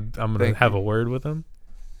him, thank I'm going to have a word with him.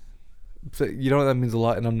 So, you know what that means a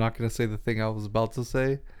lot, and I'm not going to say the thing I was about to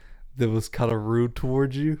say that was kind of rude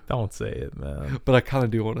towards you, Don't say it, man. but I kind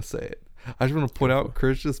of do want to say it. I just want to point out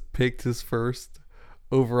Chris just picked his first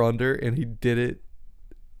over-under, and he did it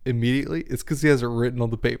immediately. It's because he has it written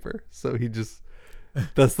on the paper. So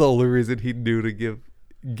that's the only reason he knew to give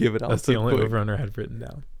it out. That's so the only quick. over-under I had written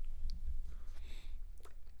down.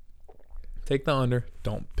 Take the under.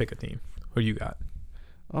 Don't pick a team. Who do you got?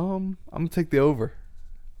 I'm going to take the over.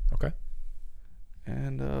 Okay.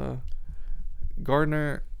 And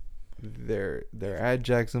Gardner, they're at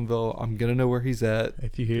Jacksonville. I'm going to know where he's at.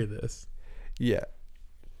 If you hear this. Yeah.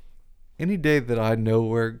 Any day that I know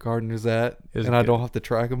where Gardner's at and I don't have to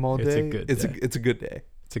track him all day, It's a good day. It's a good day.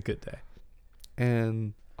 It's a good day.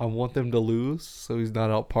 And I want them to lose so he's not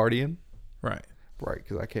out partying. Right. Right,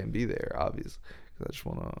 because I can't be there, obviously. Because I just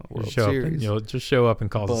want a World Show up and, Series. you'll just show up and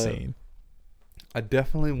cause a But- scene. I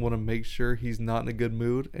definitely want to make sure he's not in a good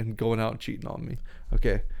mood and going out and cheating on me.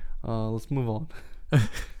 Okay, let's move on.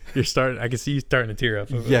 You're starting. I can see you starting to tear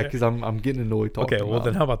up. Over Yeah, there. because I'm getting annoyed talking Okay, well about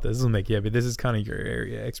then it. how about this? This will make you happy. This is kind of your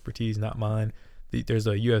area expertise, not mine. There's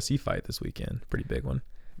a UFC fight this weekend, pretty big one.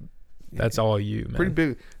 That's all you, man. Pretty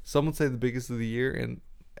big. Some would say the biggest of the year, and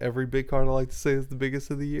every big card I like to say is the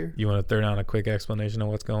biggest of the year. You want to throw down a quick explanation of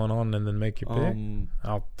what's going on and then make your pick? Um,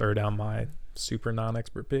 I'll throw down my super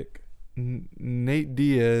non-expert pick. Nate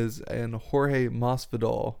Diaz and Jorge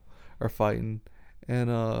Masvidal are fighting,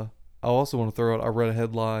 and I also want to throw out. I read a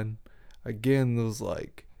headline again that was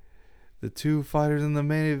like, the two fighters in the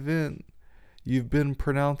main event. You've been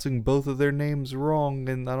pronouncing both of their names wrong,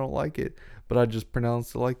 and I don't like it. But I just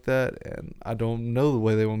pronounced it like that, and I don't know the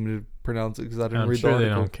way they want me to pronounce it because I didn't I'm read sure the they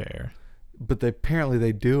article. don't care. But apparently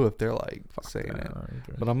they do if they're like saying that. it. I don't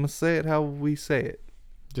care. But I'm gonna say it how we say it.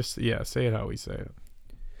 Just say it how we say it.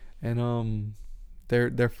 And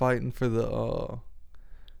they're fighting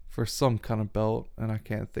for some kind of belt, and I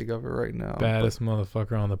can't think of it right now. Baddest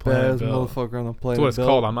motherfucker on the planet. Baddest belt. motherfucker on the That's planet. what it's belt.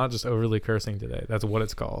 called. I'm not just overly cursing today. That's what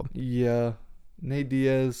it's called. Yeah. Nate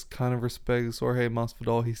Diaz kind of respects Jorge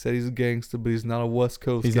Masvidal. He said he's a gangster, but he's not a West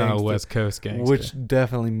Coast He's gangster. not a West Coast gangster. Which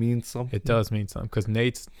definitely means something. It does mean something because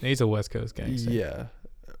Nate's a West Coast gangster. Yeah.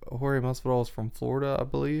 Jorge Masvidal is from Florida, I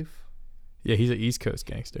believe. Yeah, he's an East Coast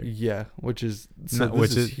gangster. Yeah, which is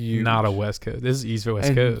huge. Not a West Coast. This is East or West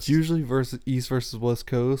and Coast. Usually East versus West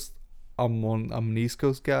Coast, I'm an East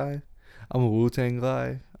Coast guy. I'm a Wu-Tang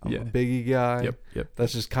guy. I'm a Biggie guy. Yep.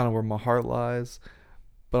 That's just kind of where my heart lies.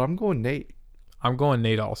 But I'm going Nate. I'm going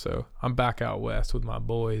Nate also. I'm back out west with my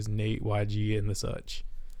boys Nate, YG, and the such.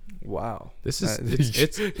 Wow. This is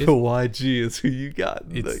it's YG is who you got.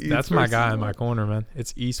 That's my guy in my corner, man.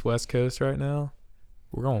 It's East West Coast right now.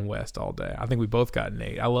 We're going West all day. I think we both got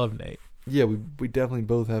Nate. I love Nate. Yeah, we definitely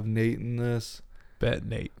both have Nate in this. Bet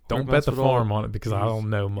Nate. Don't bet the farm on it because I don't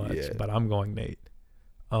know much, but I'm going Nate.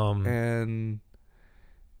 And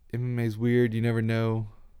MMA's weird. You never know.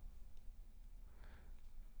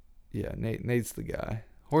 Yeah, Nate's the guy.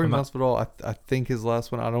 Jorge Masvidal, I think his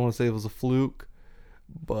last one, I don't want to say it was a fluke,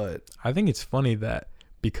 but I think it's funny that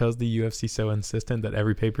because the UFC's so insistent that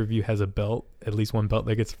every pay-per-view has a belt, at least one belt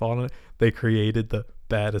that gets fought on it, they created the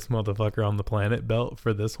baddest motherfucker on the planet belt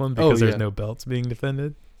for this one because there's no belts being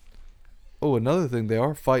defended. Oh, another thing, they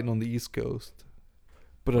are fighting on the East Coast.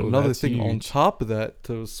 But another thing huge. On top of that,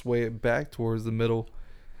 to sway it back towards the middle,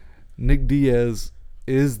 Nick Diaz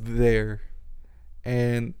is there,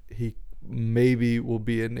 and he maybe will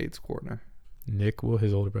be in Nate's corner. Nick will,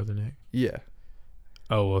 his older brother Nick? Yeah.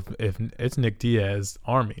 Oh, if it's Nick Diaz,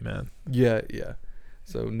 Army, man. Yeah.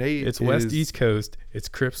 So Nate it's West East Coast. It's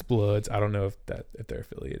Crips Bloods. I don't know if they're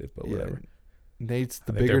affiliated, but whatever. Nate's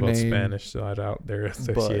the I think bigger they're both name. Spanish, so I doubt they're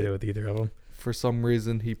associated with either of them. For some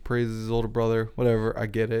reason, he praises his older brother. Whatever, I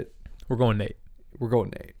get it. We're going Nate.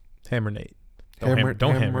 Hammer Nate.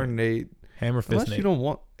 Don't hammer Nate. Hammer fist Unless Nate. You don't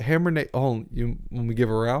want hammer Nate. Oh, you when we give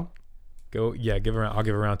a round? Give a round. I'll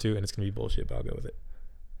give a round too, and it's gonna be bullshit, but I'll go with it.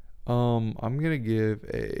 I'm gonna give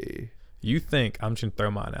a. You think I'm just gonna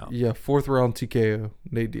throw mine out? Yeah, 4th round TKO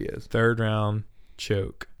Nate Diaz. 3rd round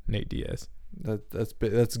choke Nate Diaz. That's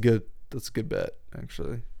good. That's a good bet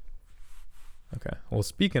actually. Okay. Well,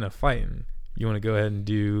 speaking of fighting, you want to go ahead and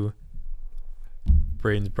do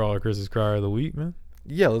Brayden's brawler, Chris's crier of the week, man?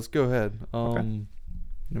 Yeah, let's go ahead. Okay.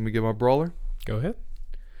 Let me get my brawler. Go ahead.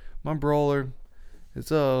 My brawler, it's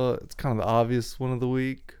kind of the obvious one of the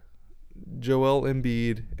week. Joel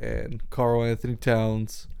Embiid and Karl Anthony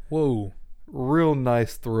Towns. Whoa. Real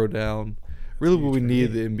nice throwdown. Really what we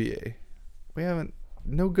need in the NBA. We haven't,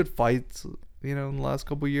 no good fights, in the last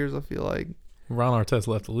couple of years, I feel like. Ron Artest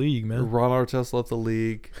left the league, man. Ron Artest left the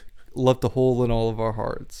league. Left a hole in all of our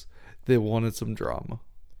hearts. They wanted some drama.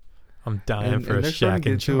 I'm dying for a Shaq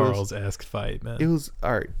and Charles-esque fight, man. It was,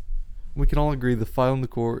 all right. We can all agree the fight on the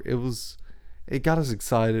court, it got us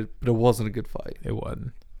excited, but it wasn't a good fight. It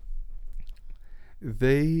wasn't.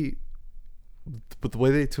 But the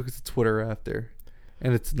way they took it to Twitter after,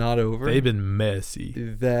 and it's not over. They've been messy.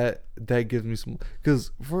 That gives me some,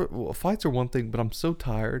 because fights are one thing, but I'm so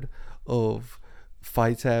tired of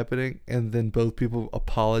fights happening and then both people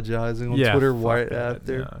apologizing on Twitter right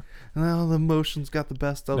after. Yeah. No, the emotions got the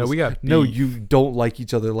best of us. No, you don't like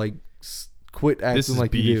each other. Like, quit acting this is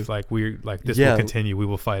like beef. you do. Like this will continue. We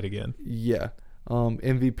will fight again. Yeah.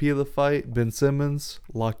 MVP of the fight, Ben Simmons,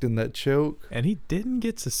 locked in that choke, and he didn't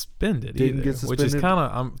get suspended. Which is kind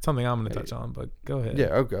of something I'm going to touch on. But go ahead. Yeah.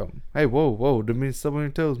 Okay. Hey, whoa! Didn't mean to step on your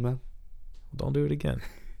toes, man. Don't do it again.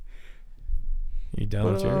 You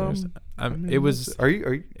done with yours? It was. Are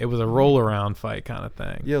you? It was a roll around fight kind of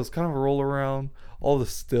thing. Yeah, it was kind of a roll around. All the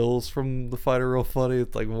stills from the fight are real funny.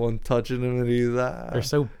 It's like one touching him and he's They're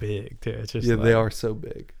so big too. It's just they are so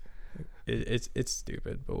big. It's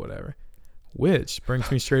stupid, but whatever. Which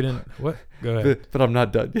brings me straight in. What? Go ahead. But I'm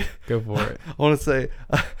not done yet. Go for it. I want to say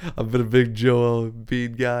I've been a big Joel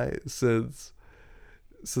Embiid guy since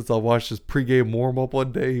I watched his pregame warm up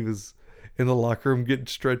one day. He was in the locker room getting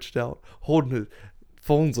stretched out, holding it.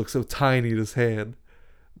 Phones look so tiny in his hand,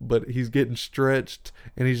 but he's getting stretched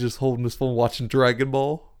and he's just holding his phone watching Dragon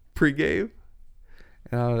Ball pregame.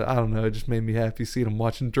 And I don't know, it just made me happy seeing him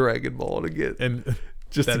watching Dragon Ball to get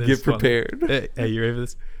prepared. Hey, you ready for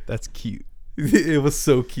this? That's cute. It was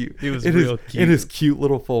so cute. It was real cute. In his cute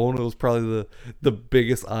little phone, it was probably the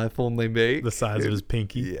biggest iPhone they made. The size of his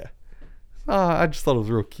pinky. Yeah. I just thought it was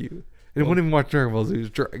real cute. And it wasn't even watch Dragon Ball, it was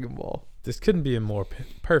Dragon Ball. This couldn't be a more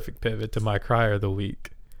perfect pivot to my crier of the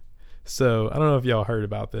week. So, I don't know if y'all heard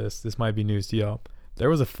about this. This might be news to y'all. There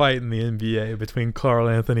was a fight in the NBA between Karl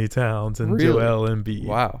Anthony Towns and Joel Embiid.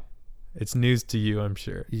 Wow. It's news to you, I'm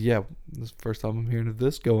sure. Yeah, this is the first time I'm hearing of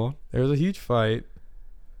this. Go on. There was a huge fight.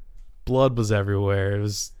 Blood was everywhere.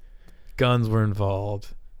 Guns were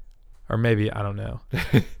involved. Or maybe, I don't know.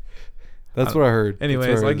 That's what I heard.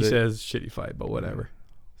 Anyways, like you said, it's a shitty fight, but whatever.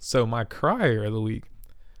 So, my crier of the week,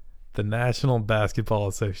 the National Basketball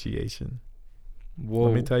Association. Whoa.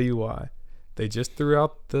 Let me tell you why. They just threw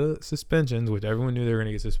out the suspensions, which everyone knew they were going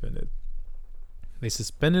to get suspended. They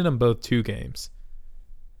suspended them both 2 games.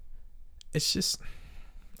 It's just,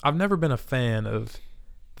 I've never been a fan of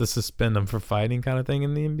the suspend them for fighting kind of thing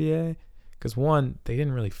in the NBA. Because one, they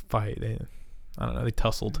didn't really fight. I don't know, they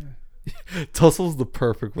tussled. Tussle's the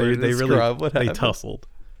perfect way to describe what happened. They tussled.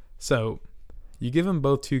 So you give them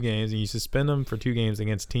both 2 games and you suspend them for 2 games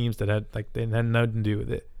against teams that had nothing to do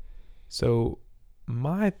with it. So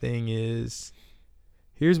my thing is,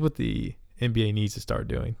 here's what the NBA needs to start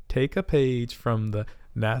doing. Take a page from the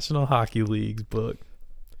National Hockey League's book.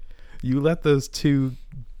 You let those 2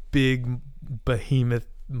 big behemoth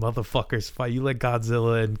motherfuckers fight. You let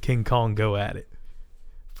Godzilla and King Kong go at it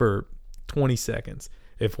for 20 seconds.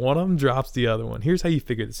 If one of them drops the other one, here's how you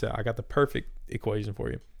figure this out. I got the perfect equation for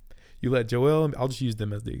you. You let Joel, I'll just use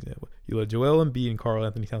them as the example. You let Joel Embiid and Karl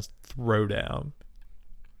Anthony Towns throw down.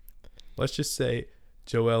 Let's just say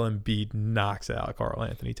Joel Embiid knocks out Karl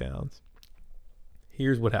Anthony Towns.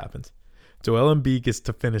 Here's what happens. Joel Embiid gets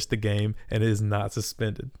to finish the game and is not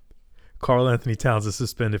suspended. Karl Anthony Towns is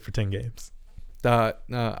suspended for 10 games.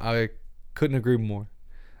 I couldn't agree more.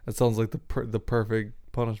 That sounds like the perfect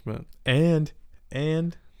punishment. And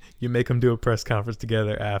you make them do a press conference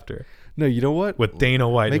together after. No, you know what? With Dana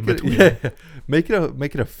White in between. Make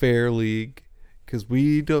it a fair league, because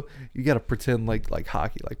we don't. You got to pretend like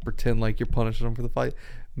hockey, like pretend like you're punishing them for the fight.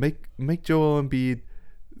 Make Joel Embiid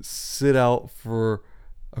sit out for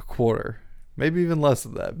a quarter, maybe even less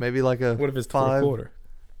than that. Maybe like a. What if it's the 5 fourth quarter?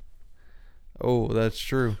 Oh, that's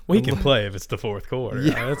true. Well, he can play if it's the fourth quarter.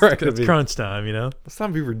 Yeah, that's crunch time, you know? Let's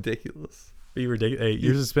not be ridiculous. Be ridiculous. Hey,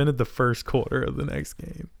 you're suspended the first quarter of the next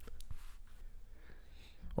game.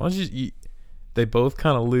 Why don't you just eat? They both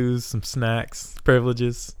kind of lose some snacks,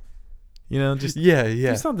 privileges. You know, just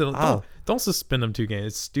do something. Don't suspend them 2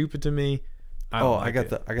 games. It's stupid to me. I got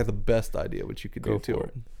the best idea what you could do to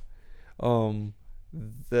it.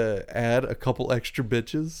 Add a couple extra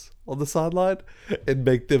bitches on the sideline and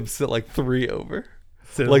make them sit like 3 over.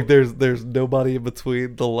 So, like there's nobody in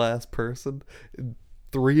between the last person.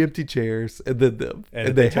 3 empty chairs and then them.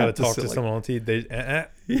 And they try to talk to someone on TV.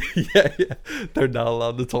 They're not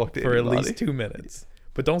allowed to talk to for anybody. At least 2 minutes.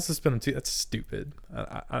 But don't suspend them too. That's stupid.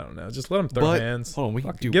 I don't know. Just let them throw hands. Hold on, we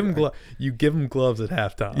can do give them you give them gloves at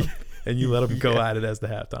halftime, and you let them go at it as the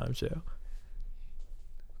halftime show.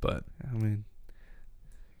 But I mean,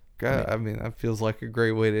 that feels like a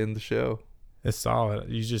great way to end the show. It's solid.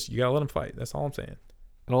 You gotta let them fight. That's all I'm saying.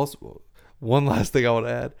 And also, one last thing I would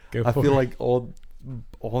add. I feel like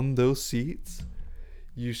on those seats,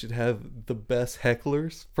 you should have the best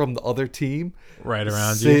hecklers from the other team right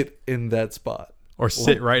around sit in that spot. Or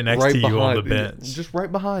sit right next to you on the bench. Just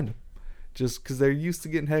right behind them. Just because they're used to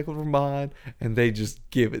getting heckled from behind, and they just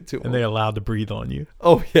give it to them. And they're allowed to breathe on you.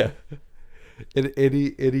 Oh, yeah. And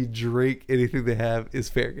any drink, anything they have is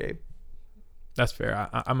fair game. That's fair.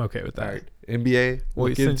 I'm okay with that. All right. NBA,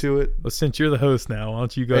 look into it. Well, since you're the host now, why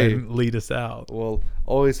don't you go ahead and lead us out? Well,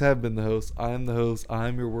 always have been the host. I'm the host.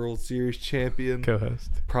 I'm your World Series champion.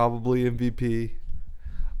 Co-host. Probably MVP.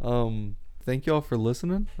 Thank y'all for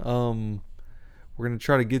listening. We're going to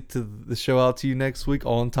try to get to the show out to you next week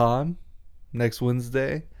on time, next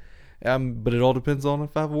Wednesday. But it all depends on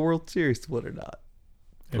if I have a World Series to win or not.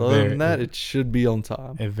 Other than that, it should be on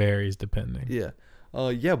time. It varies depending. Yeah.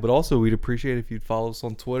 But also we'd appreciate if you'd follow us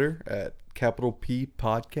on Twitter at capital P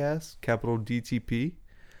Podcast, capital DTP.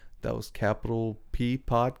 That was capital P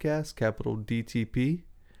Podcast, capital DTP.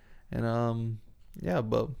 And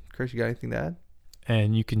but Chris, you got anything to add?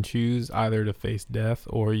 And you can choose either to face death,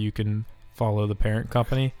 or you can follow the parent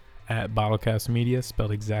company at Bottlecast Media,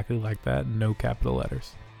 spelled exactly like that, no capital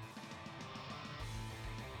letters.